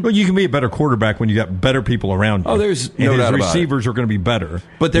season. Well, you can be a better quarterback when you got better people around you. Oh, there's no doubt about it. His receivers are going to be better.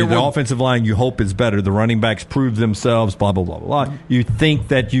 But the offensive line, you hope, is better. The running backs prove themselves, blah, blah, blah, blah. You think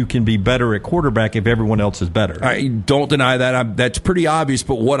that you can be better at quarterback if everyone else is better. I don't deny that. That's pretty obvious.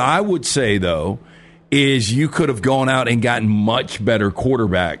 But what I would say, though, is you could have gone out and gotten much better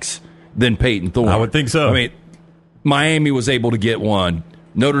quarterbacks than Peyton Thorne. I would think so. I mean, Miami was able to get one.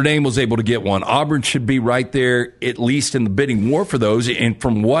 Notre Dame was able to get one. Auburn should be right there, at least in the bidding war for those. And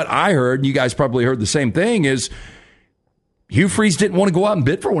from what I heard, and you guys probably heard the same thing, is Hugh Freeze didn't want to go out and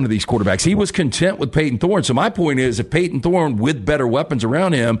bid for one of these quarterbacks. He was content with Peyton Thorne. So my point is, if Peyton Thorne, with better weapons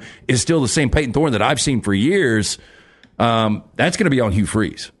around him, is still the same Peyton Thorne that I've seen for years, that's going to be on Hugh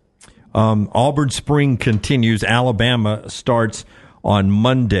Freeze. Auburn spring continues. Alabama starts on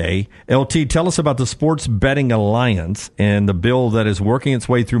Monday. LT, tell us about the Sports Betting Alliance and the bill that is working its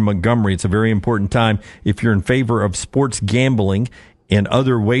way through Montgomery. It's a very important time if you're in favor of sports gambling and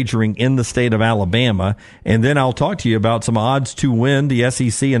other wagering in the state of Alabama. And then I'll talk to you about some odds to win the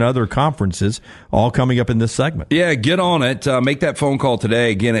SEC and other conferences, all coming up in this segment. Yeah, get on it. Make that phone call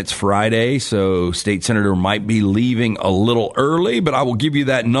today. Again, it's Friday, so State Senator might be leaving a little early, but I will give you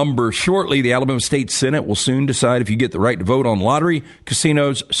that number shortly. The Alabama State Senate will soon decide if you get the right to vote on lottery,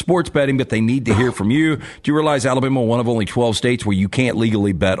 casinos, sports betting, but they need to hear from you. Do you realize Alabama is one of only 12 states where you can't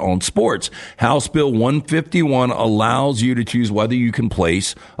legally bet on sports? House Bill 151 allows you to choose whether you can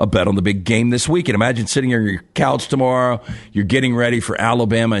place a bet on the big game this weekend. Imagine sitting on your couch tomorrow. You're getting ready for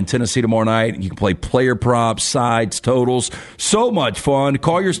Alabama and Tennessee tomorrow night. You can play player props, sides, totals. So much fun.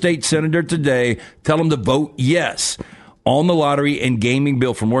 Call your state senator today. Tell them to vote yes on the lottery and gaming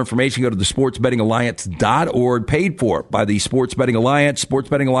bill. For more information, go to the sportsbettingalliance.org, paid for by the Sports Betting Alliance,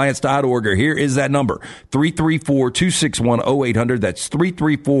 sportsbettingalliance.org, or here is that number, 334-261-0800. That's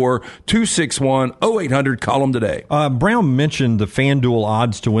 334-261-0800. Call them today. Brown mentioned the FanDuel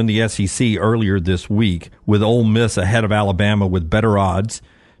odds to win the SEC earlier this week, with Ole Miss ahead of Alabama with better odds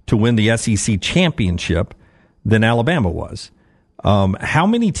to win the SEC championship than Alabama was. How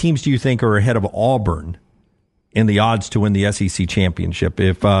many teams do you think are ahead of Auburn in the odds to win the SEC championship?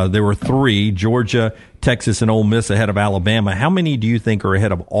 If there were 3, Georgia, Texas, and Ole Miss ahead of Alabama, how many do you think are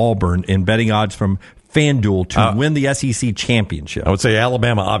ahead of Auburn in betting odds from FanDuel to win the SEC championship? I would say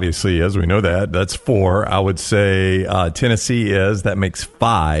Alabama, obviously, is. We know that. That's 4. I would say Tennessee is. That makes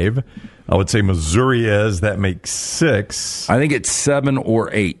 5. I would say Missouri is. That makes 6. I think it's 7 or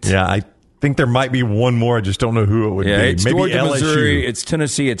 8. Yeah, I think there might be one more. I just don't know who it would be. It's maybe Georgia, LSU. Missouri, it's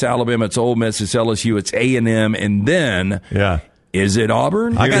Tennessee, it's Alabama, it's Ole Miss, it's LSU, it's A&M, and then is it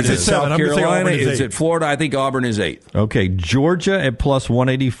Auburn? I got is it South Carolina? Is it Florida? I think Auburn is 8th. Okay, Georgia at plus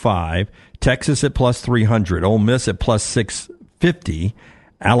 185, Texas at plus 300, Ole Miss at plus 650. 50.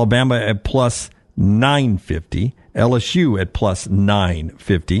 Alabama at plus 950. LSU at plus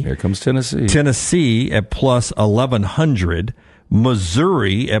 950. Here comes Tennessee. Tennessee at plus 1100.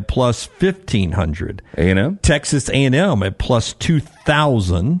 Missouri at plus 1500. A&M. Texas A&M at plus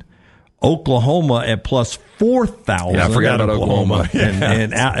 2000. Oklahoma at plus 4,000. Yeah, I forgot about Oklahoma.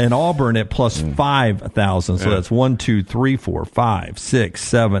 And Auburn at plus 5,000. So that's 1, 2, 3, 4, 5, 6,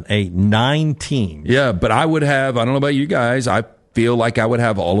 7, 8, 9 teams. Yeah, but I would have, I don't know about you guys, I feel like I would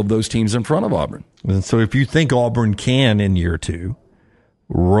have all of those teams in front of Auburn. And so if you think Auburn can in year 2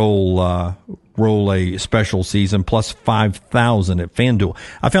 roll a special season plus 5,000 at FanDuel.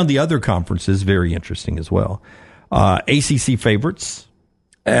 I found the other conferences very interesting as well. ACC favorites.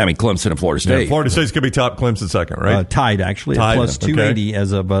 I mean, Clemson and Florida State. Yeah, Florida State's going to be top, Clemson second, right? Tied, actually, at plus 280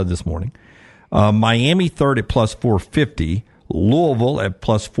 as of this morning. Miami third at plus 450. Louisville at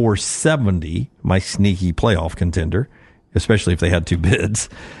plus 470, my sneaky playoff contender, especially if they had 2 bids.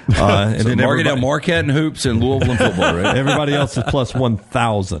 And so then Marquette and hoops and Louisville and football, right? Everybody else is plus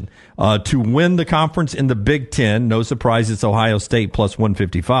 1,000. To win the conference in the Big Ten, no surprise, it's Ohio State plus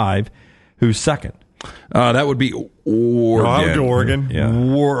 155. Who's second? That would be Oregon. I would go Oregon. Yeah.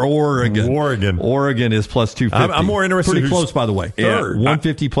 Oregon is plus 250. I'm more interested. Pretty close, by the way. Third.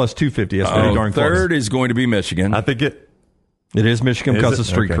 150 plus 250. That's pretty darn close. Third is going to be Michigan. I think it is Michigan because of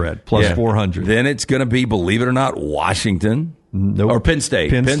street cred, plus 400. Then it's going to be, believe it or not, Washington. Nope. Or Penn State.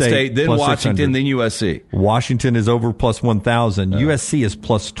 Penn State, then Washington, 600. Then USC. Washington is over plus 1,000. USC is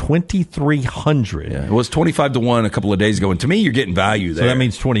plus 2,300. Yeah, it was 25-1 a couple of days ago, and to me, you're getting value there. So that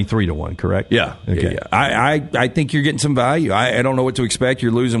means 23-1, correct? Yeah. Okay. Yeah. I think you're getting some value. I don't know what to expect.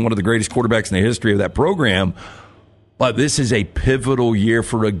 You're losing one of the greatest quarterbacks in the history of that program. But this is a pivotal year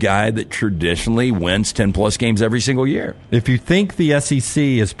for a guy that traditionally wins 10-plus games every single year. If you think the SEC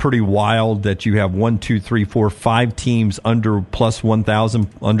is pretty wild that you have 1, 2, 3, 4, 5 teams under plus 1,000,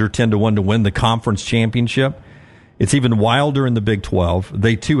 under 10-1 to win the conference championship, it's even wilder in the Big 12.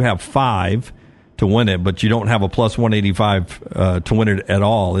 They, too, have 5 to win it, but you don't have a plus 185 to win it at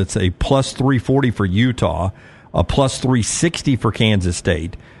all. It's a plus 340 for Utah, a plus 360 for Kansas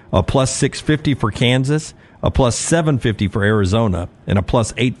State, a plus 650 for Kansas, a plus 750 for Arizona, and a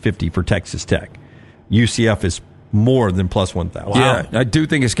plus 850 for Texas Tech. UCF is more than plus 1,000. Yeah, I do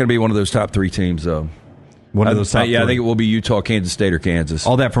think it's going to be one of those top 3 teams, though. One of those top 3. I think it will be Utah, Kansas State, or Kansas.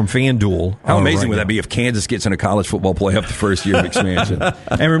 All that from FanDuel. How amazing would that be if Kansas gets in a college football playoff the first year of expansion?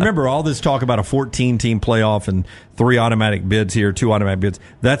 And remember, all this talk about a 14-team playoff and 3 automatic bids here, 2 automatic bids,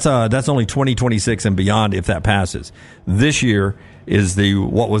 that's only 2026 and beyond if that passes. This year is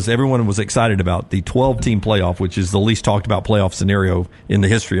everyone was excited about, the 12-team playoff, which is the least talked about playoff scenario in the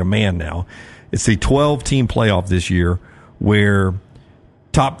history of man now. It's the 12-team playoff this year where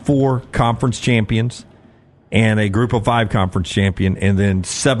top 4 conference champions and a group of 5 conference champion, and then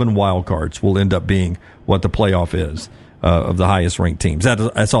 7 wild cards will end up being what the playoff is of the highest ranked teams.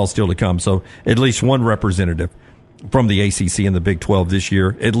 That's all still to come. So at least 1 representative from the ACC and the Big 12 this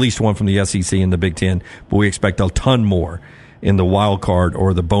year, at least 1 from the SEC and the Big 10, but we expect a ton more in the wild card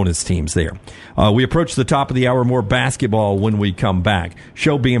or the bonus teams there. We approach the top of the hour. More basketball when we come back.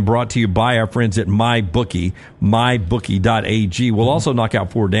 Show being brought to you by our friends at MyBookie, mybookie.ag. We'll also knock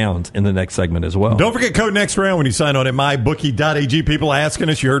out 4 downs in the next segment as well. Don't forget code next round when you sign on at mybookie.ag. People asking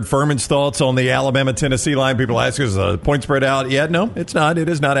us, you heard Furman's thoughts on the Alabama-Tennessee line. People asking us, the point spread out yet? No, it's not. It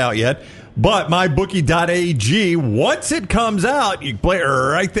is not out yet. But mybookie.ag, once it comes out, you play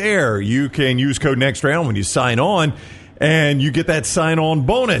right there. You can use code next round when you sign on, and you get that sign-on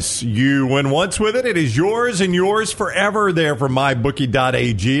bonus. You win once with it. It is yours and yours forever there from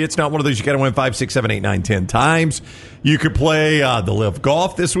mybookie.ag. It's not one of those you got to win 5, 6, 7, 8, 9, 10 times. You could play the LIV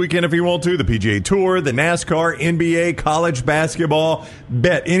Golf this weekend if you want to, the PGA Tour, the NASCAR, NBA, college basketball.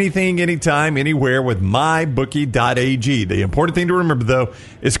 Bet anything, anytime, anywhere with mybookie.ag. The important thing to remember, though,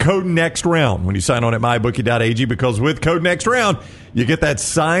 is code next round when you sign on at mybookie.ag, because with code next round, you get that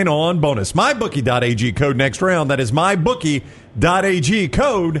sign-on bonus. Mybookie.ag, code next round. That is mybookie.ag,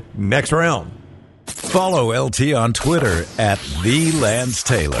 code next round. Follow LT on Twitter at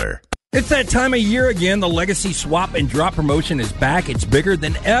 @TheLanceTaylor. It's that time of year again. The Legacy Swap and Drop promotion is back. It's bigger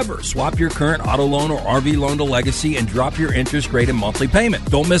than ever. Swap your current auto loan or RV loan to Legacy and drop your interest rate and monthly payment.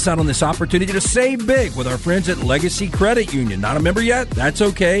 Don't miss out on this opportunity to save big with our friends at Legacy Credit Union. Not a member yet? That's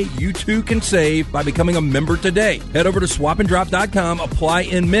okay. You too can save by becoming a member today. Head over to swapanddrop.com. Apply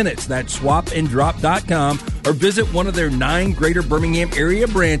in minutes. That's swapanddrop.com. Or visit one of their 9 greater Birmingham area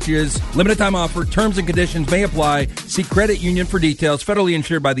branches. Limited time offer. Terms and conditions may apply. See Credit Union for details. Federally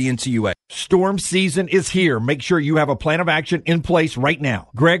insured by the NCUA. Storm season is here. Make sure you have a plan of action in place right now.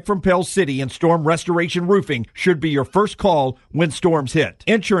 Greg from Pell City and Storm Restoration Roofing should be your first call when storms hit.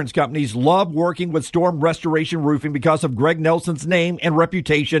 Insurance companies love working with Storm Restoration Roofing because of Greg Nelson's name and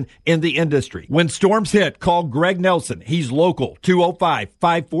reputation in the industry. When storms hit, call Greg Nelson. He's local,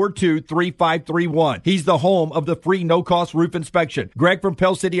 205-542-3531. He's the home of the free no-cost roof inspection. Greg from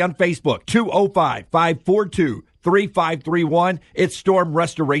Pell City on Facebook, 205-542-3531. It's Storm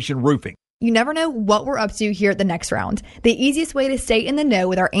Restoration Roofing. You never know what we're up to here at The Next Round. The easiest way to stay in the know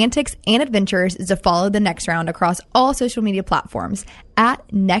with our antics and adventures is to follow The Next Round across all social media platforms at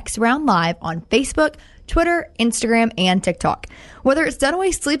Next Round Live on Facebook, Twitter, Instagram, and TikTok. Whether it's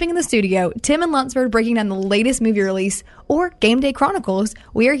Dunaway sleeping in the studio, Tim and Lunsford breaking down the latest movie release, or Game Day Chronicles,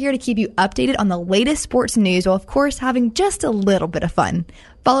 we are here to keep you updated on the latest sports news while, of course, having just a little bit of fun.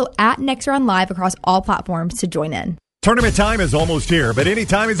 Follow at Next Round Live across all platforms to join in. Tournament time is almost here, but any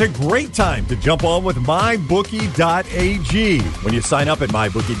time is a great time to jump on with MyBookie.ag. When you sign up at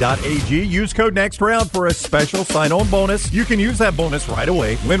MyBookie.ag, use code NEXTROUND for a special sign-on bonus. You can use that bonus right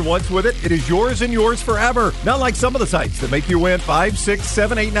away. Win once with it, it is yours and yours forever. Not like some of the sites that make you win 5, 6,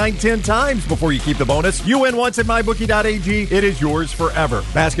 7, 8, 9, 10 times before you keep the bonus. You win once at MyBookie.ag, it is yours forever.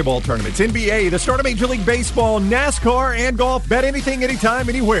 Basketball tournaments, NBA, the start of Major League Baseball, NASCAR, and golf. Bet anything, anytime,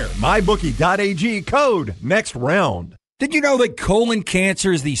 anywhere. MyBookie.ag, code NEXTROUND. Did you know that colon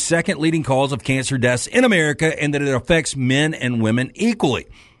cancer is the second leading cause of cancer deaths in America and that it affects men and women equally?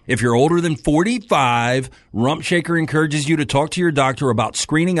 If you're older than 45, Rump Shaker encourages you to talk to your doctor about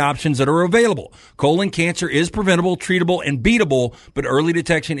screening options that are available. Colon cancer is preventable, treatable, and beatable, but early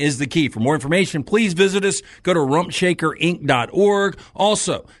detection is the key. For more information, please visit us. Go to rumpshakerinc.org.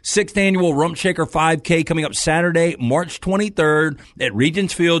 Also, 6th annual Rump Shaker 5K coming up Saturday, March 23rd at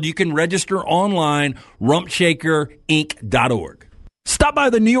Regents Field. You can register online, rumpshakerinc.org. Stop by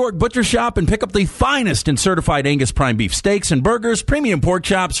the New York Butcher Shop and pick up the finest in certified Angus prime beef steaks and burgers, premium pork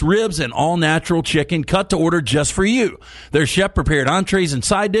chops, ribs, and all-natural chicken cut to order just for you. Their chef-prepared entrees and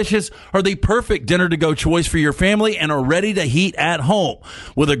side dishes are the perfect dinner-to-go choice for your family and are ready to heat at home.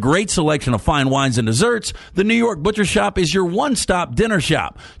 With a great selection of fine wines and desserts, the New York Butcher Shop is your one-stop dinner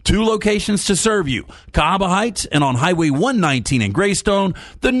shop. 2 locations to serve you, Cahaba Heights and on Highway 119 in Greystone.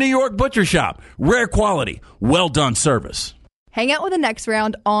 The New York Butcher Shop. Rare quality, well-done service. Hang out with The Next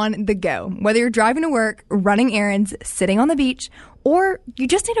Round on the go. Whether you're driving to work, running errands, sitting on the beach, or you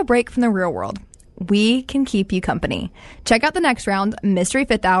just need a break from the real world, we can keep you company. Check out The Next Round, Mystery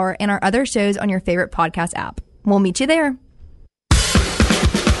Fifth Hour, and our other shows on your favorite podcast app. We'll meet you there.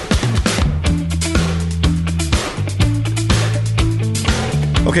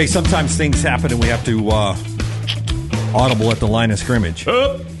 Okay, sometimes things happen and we have to audible at the line of scrimmage.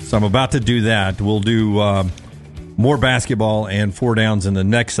 So I'm about to do that. We'll do more basketball and 4 downs in the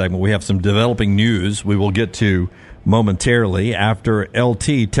next segment. We have some developing news we will get to momentarily after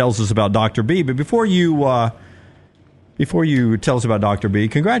LT tells us about Dr. B. But before you tell us about Dr. B,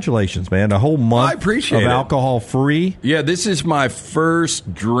 congratulations, man. A whole month of alcohol-free. Yeah, this is my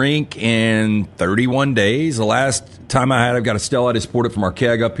first drink in 31 days. The last time I had, I've got a Stella. I just poured it from our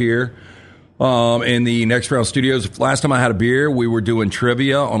keg up here. In the Next Round Studios. Last time I had a beer, we were doing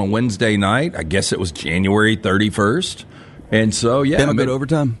trivia on a Wednesday night. I guess it was January 31st. And so, yeah. Bama go to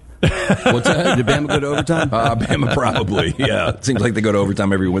overtime? What's that? Did Bama go to overtime? Bama probably, yeah. It seems like they go to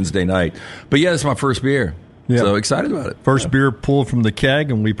overtime every Wednesday night. But, yeah, it's my first beer. Yeah. So excited about it. First beer pulled from the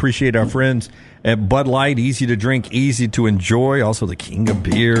keg, and we appreciate our friends at Bud Light. Easy to drink, easy to enjoy. Also the king of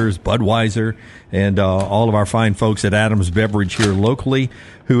beers, Budweiser, and all of our fine folks at Adams Beverage here locally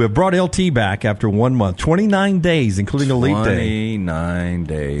who have brought LT back after 1 month, 29 days, including a leap day. 29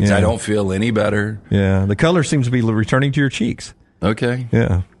 days. Yeah. I don't feel any better. Yeah, the color seems to be returning to your cheeks. Okay.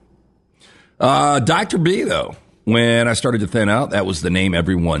 Yeah. Dr. B, though. When I started to thin out, that was the name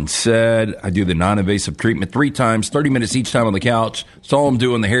everyone said. I do the non-invasive treatment 3 times, 30 minutes each time on the couch. That's all I'm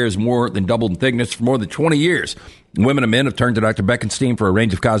doing. The hair is more than doubled in thickness for more than 20 years. Women and men have turned to Dr. Beckenstein for a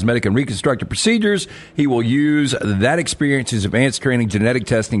range of cosmetic and reconstructive procedures. He will use that experience, his advanced training, genetic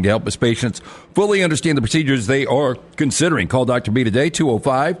testing to help his patients fully understand the procedures they are considering. Call Dr. B today,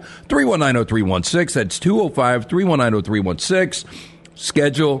 205-319-0316. That's 205-319-0316.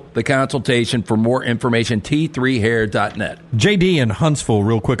 Schedule the consultation. For more information, t3hair.net. JD in Huntsville,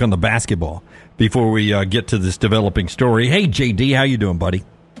 real quick on the basketball before we get to this developing story. Hey, JD, how you doing, buddy?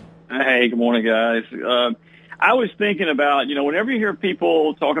 Hey, good morning, guys. I was thinking about, whenever you hear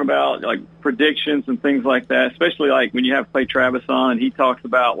people talking about, like, predictions and things like that, especially, like, when you have Clay Travis on, he talks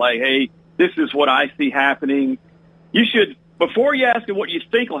about, like, hey, this is what I see happening. You should, before you ask him what you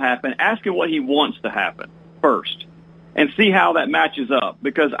think will happen, ask him what he wants to happen first. and see how that matches up.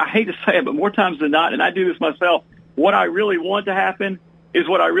 Because I hate to say it, but more times than not, and I do this myself, what I really want to happen is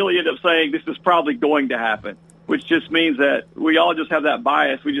what I really end up saying this is probably going to happen, which just means that we all just have that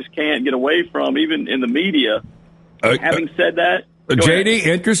bias we just can't get away from, even in the media. Having said that, JD,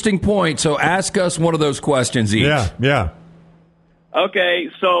 interesting point. So ask us one of those questions each. Yeah. Okay,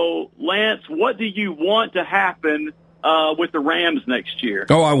 so Lance, what do you want to happen with the Rams next year?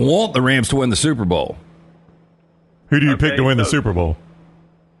 Oh, I want the Rams to win the Super Bowl. Who do you pick to win the Super Bowl?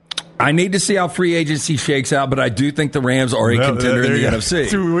 I need to see how free agency shakes out, but I do think the Rams are a contender in the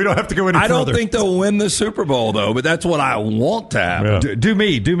NFC. We don't have to go any further. I don't think they'll win the Super Bowl, though, but that's what I want to happen. Yeah. Do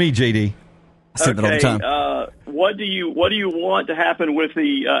me, JD. I say that all the time. What do you want to happen with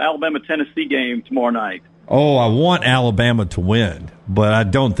the Alabama-Tennessee game tomorrow night? Oh, I want Alabama to win, but I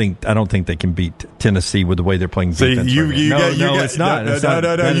don't think they can beat Tennessee with the way they're playing defense. It's not.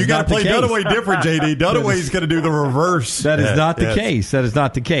 No. You got to play Dunaway different, JD. Dunaway's going to do the reverse. That is not the case. That is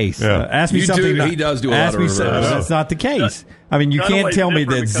not the case. Yeah. Ask me something. He does do a lot of reverse. That's not the case. I mean, you can't tell me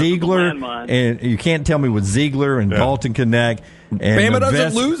that Ziegler and you can't tell me with Ziegler and Dalton Knecht and Bama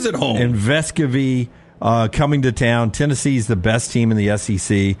doesn't lose at home and Vescovy. Coming to town, Tennessee's the best team in the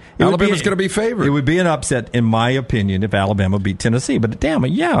SEC. Alabama's going to be favored. It would be an upset, in my opinion, if Alabama beat Tennessee. But damn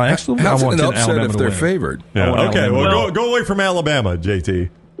it, actually, how's I want it an upset Alabama if they're win. favored? Yeah. Okay, go away from Alabama, JT.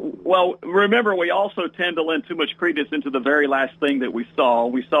 Well, remember, we also tend to lend too much credence into the very last thing that we saw.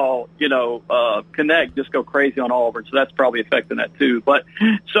 We saw, Knecht just go crazy on Auburn, so that's probably affecting that too. But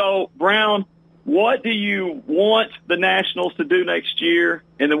so, Brown, what do you want the Nationals to do next year,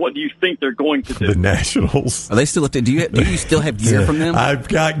 and then what do you think they're going to do? The Nationals. Are they still up there? Do you still have gear from them? I've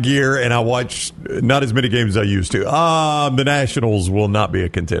got gear, and I watch not as many games as I used to. The Nationals will not be a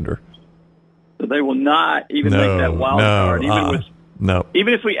contender. So they will not even make that wild card.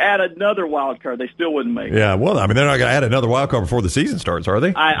 Even if we add another wild card, they still wouldn't make it. Yeah, well, I mean, they're not going to add another wild card before the season starts, are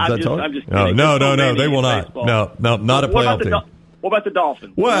they? I'm just kidding. No, they will not. No, not a playoff team. What about the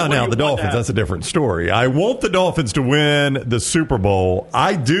Dolphins? Well, now, the Dolphins, that's a different story. I want the Dolphins to win the Super Bowl.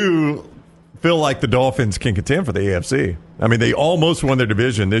 I do feel like the Dolphins can contend for the AFC. I mean, they almost won their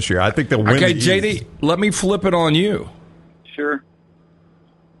division this year. I think they'll win the JD, East. let me flip it on you. Sure.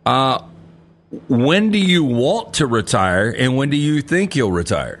 When do you want to retire, and when do you think you'll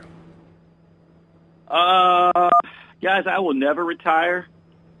retire? Guys, I will never retire.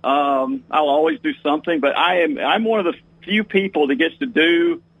 I'll always do something, but I'm one of the few people that gets to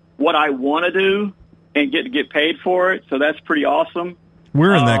do what I want to do and get paid for it, so that's pretty awesome.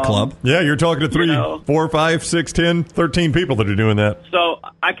 We're in that club. Yeah, you're talking to 3, 4, 5, 6, 10, 13 people that are doing that. So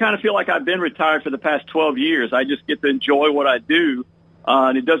I kind of feel like I've been retired for the past 12 years. I just get to enjoy what I do,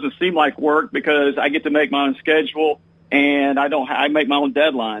 and it doesn't seem like work because I get to make my own schedule, and I make my own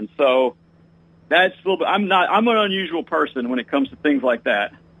deadlines. So that's a little bit. I'm an unusual person when it comes to things like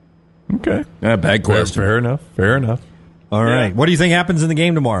that. Okay. Bad question. Fair enough. All right. What do you think happens in the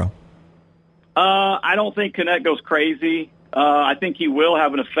game tomorrow? I don't think Knecht goes crazy. I think he will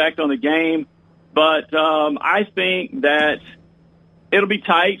have an effect on the game, but I think that it'll be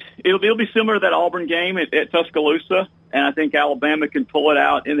tight. It'll be similar to that Auburn game at Tuscaloosa, and I think Alabama can pull it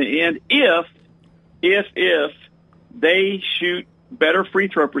out in the end if they shoot better free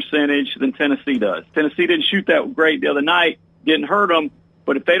throw percentage than Tennessee does. Tennessee didn't shoot that great the other night, didn't hurt them.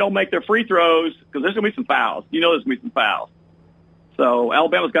 But if they don't make their free throws, because there's going to be some fouls. There's going to be some fouls. So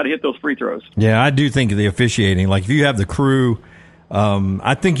Alabama's got to hit those free throws. Yeah, I do think of the officiating. Like, if you have the crew,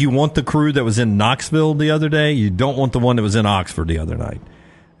 I think you want the crew that was in Knoxville the other day. You don't want the one that was in Oxford the other night.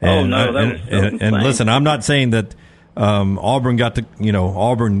 And listen, I'm not saying that Auburn got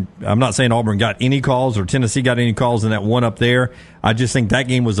Auburn. I'm not saying Auburn got any calls or Tennessee got any calls in that one up there. I just think that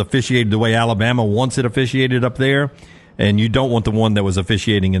game was officiated the way Alabama wants it officiated up there. And you don't want the one that was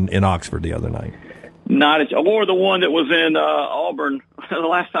officiating in Oxford the other night. Or the one that was in Auburn the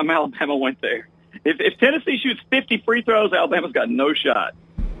last time Alabama went there. If Tennessee shoots 50 free throws, Alabama's got no shot.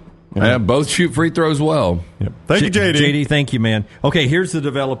 Yeah, both shoot free throws well. Yep. Thank you, JD. JD, thank you, man. Okay, here's the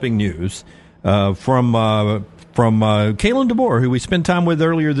developing news from Kalen DeBoer, who we spent time with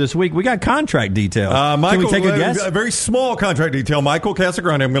earlier this week. We got contract details. Michael, can we take a guess? A very small contract detail. Michael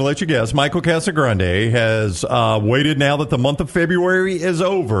Casagrande, I'm going to let you guess. Michael Casagrande has waited now that the month of February is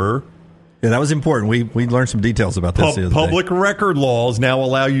over. Yeah, that was important. We learned some details about this the other Public day. record laws now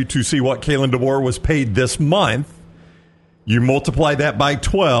allow you to see what Kalen DeBoer was paid this month. You multiply that by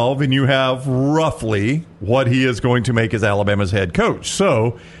 12, and you have roughly what he is going to make as Alabama's head coach.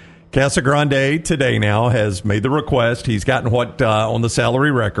 So Casagrande today now has made the request. He's gotten what on the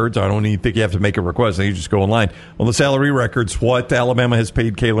salary records. I don't even think you have to make a request. You just go online. On the salary records, what Alabama has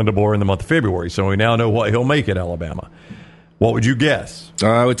paid Kalen DeBoer in the month of February. So we now know what he'll make at Alabama. What would you guess?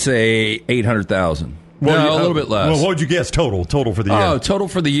 I would say $800,000. Well, a little bit less. Well, what would you guess total for the year? Oh, total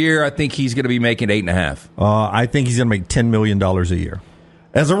for the year, I think he's going to be making $8.5. I think he's going to make $10 million a year.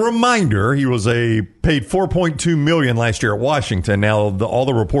 As a reminder, he was paid $4.2 million last year at Washington. Now, all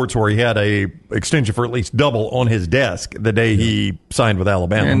the reports where he had a extension for at least double on his desk the day he signed with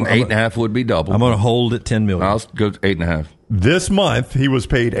Alabama. And $8.5 would be double. I'm going to hold at $10 million. I'll go to $8.5. This month, he was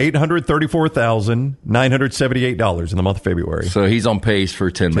paid $834,978 in the month of February. So he's on pace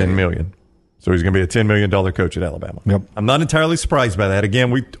for $10 million. So he's going to be a $10 million coach at Alabama. Yep. I'm not entirely surprised by that. Again,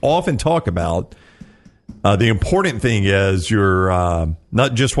 we often talk about the important thing is your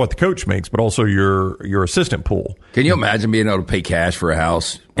not just what the coach makes, but also your assistant pool. Can you imagine being able to pay cash for a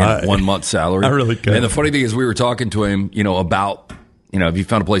house in 1 month's salary? I really could. And the funny thing is, we were talking to him, about, have you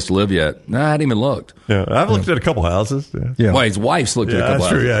found a place to live yet? No, I hadn't even looked. Yeah, I've looked at a couple houses. Yeah. Well, his wife's looked at a couple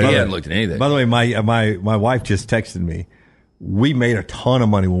houses. True, he hadn't looked at anything. By the way, my wife just texted me. We made a ton of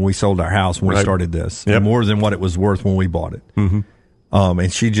money when we sold our house when we started this, more than what it was worth when we bought it. Mm-hmm.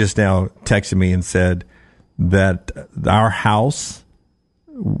 And she just now texted me and said that our house,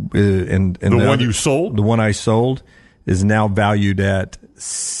 and the one you sold, the one I sold, is now valued at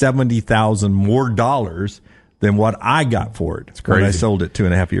 $70,000 more dollars than what I got for it. It's crazy. When I sold it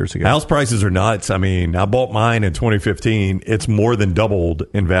 2.5 years ago. House prices are nuts. I mean, I bought mine in 2015. It's more than doubled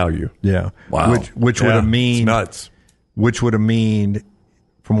in value. Yeah. Wow. Which would have mean it's nuts. Which would have mean,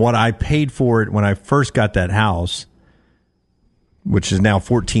 from what I paid for it when I first got that house, which is now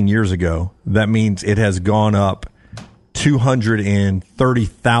 14 years ago, that means it has gone up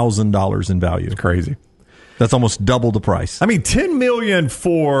 $230,000 in value. It's crazy. That's almost double the price. I mean, $10 million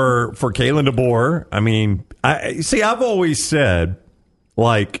for Kalen DeBoer. I mean, I've always said,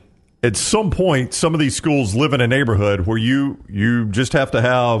 like, at some point, some of these schools live in a neighborhood where you just have to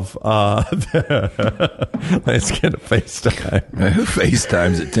have. Let's get a FaceTime. Who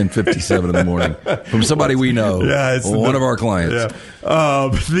FaceTimes at 10:57 in the morning from somebody we know? Yeah, it's one of our clients.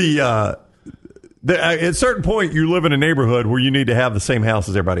 Yeah. At a certain point, you live in a neighborhood where you need to have the same house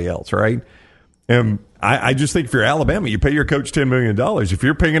as everybody else, right? And I just think if you're Alabama, you pay your coach $10 million. If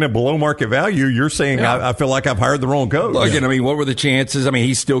you're paying it below market value, you're saying, I feel like I've hired the wrong coach. Look, and I mean, what were the chances? I mean,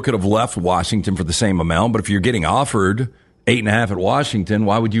 he still could have left Washington for the same amount, but if you're getting offered $8.5 at Washington,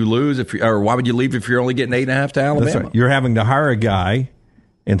 why would you lose why would you leave if you're only getting $8.5 to Alabama? That's right. You're having to hire a guy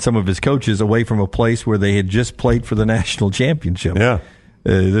and some of his coaches away from a place where they had just played for the national championship. Yeah.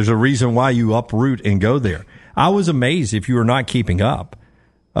 There's a reason why you uproot and go there. I was amazed if you were not keeping up.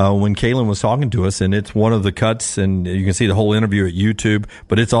 When Kalen was talking to us, and it's one of the cuts, and you can see the whole interview at YouTube,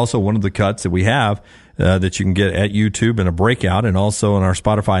 but it's also one of the cuts that we have that you can get at YouTube in a breakout and also on our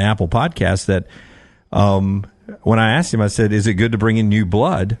Spotify, Apple podcast that when I asked him, I said, is it good to bring in new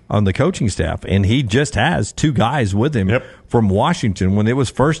blood on the coaching staff? And he just has 2 guys with him from Washington. When it was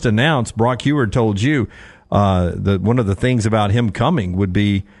first announced, Brock Huard told you that one of the things about him coming would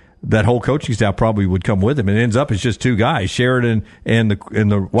be that whole coaching staff probably would come with him. And it ends up it's just 2 guys, Sheridan and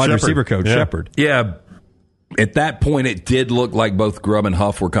the wide receiver coach, Shepard. Yeah. At that point, it did look like both Grubb and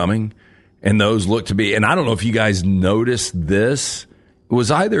Huff were coming, and those looked to be – and I don't know if you guys noticed this. Was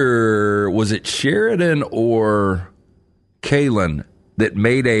it Sheridan or Kalen that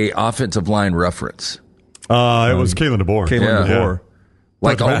made a offensive line reference? It was Kalen DeBoer. DeBoer.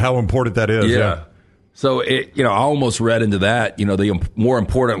 Like about how important that is. Yeah. So, I almost read into that, the more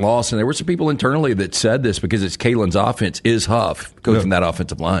important loss. And there were some people internally that said this because it's Kalen's offense is Huff coaching that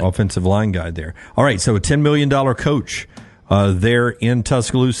offensive line. Offensive line guy there. All right, so a $10 million coach there in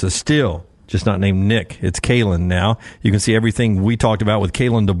Tuscaloosa still. Just not named Nick. It's Kalen now. You can see everything we talked about with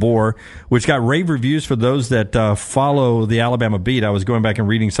Kalen DeBoer, which got rave reviews for those that follow the Alabama beat. I was going back and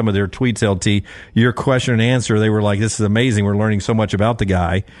reading some of their tweets, LT. Your question and answer, they were like, this is amazing. We're learning so much about the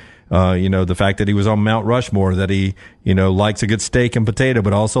guy. The fact that he was on Mount Rushmore, that he, likes a good steak and potato,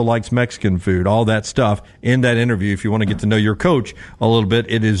 but also likes Mexican food, all that stuff in that interview. If you want to get to know your coach a little bit,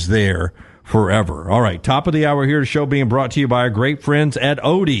 it is there forever. All right. Top of the hour here, the show being brought to you by our great friends at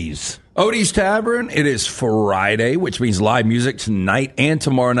Odie's. Odie's Tavern, it is Friday, which means live music tonight and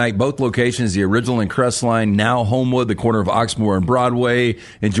tomorrow night. Both locations, the original and Crestline, now Homewood, the corner of Oxmoor and Broadway.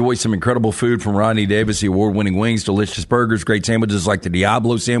 Enjoy some incredible food from Rodney Davis, the award-winning wings, delicious burgers, great sandwiches like the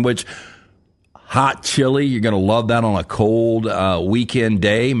Diablo sandwich. Hot chili, you're going to love that on a cold weekend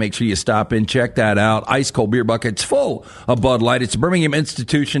day. Make sure you stop in, check that out. Ice cold beer buckets full of Bud Light. It's a Birmingham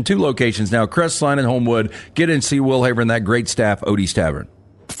institution, 2 locations now, Crestline and Homewood. Get in, see Will Haver and that great staff, Odie's Tavern.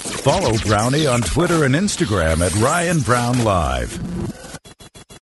 Follow Brownie on Twitter and Instagram at Ryan Brown Live.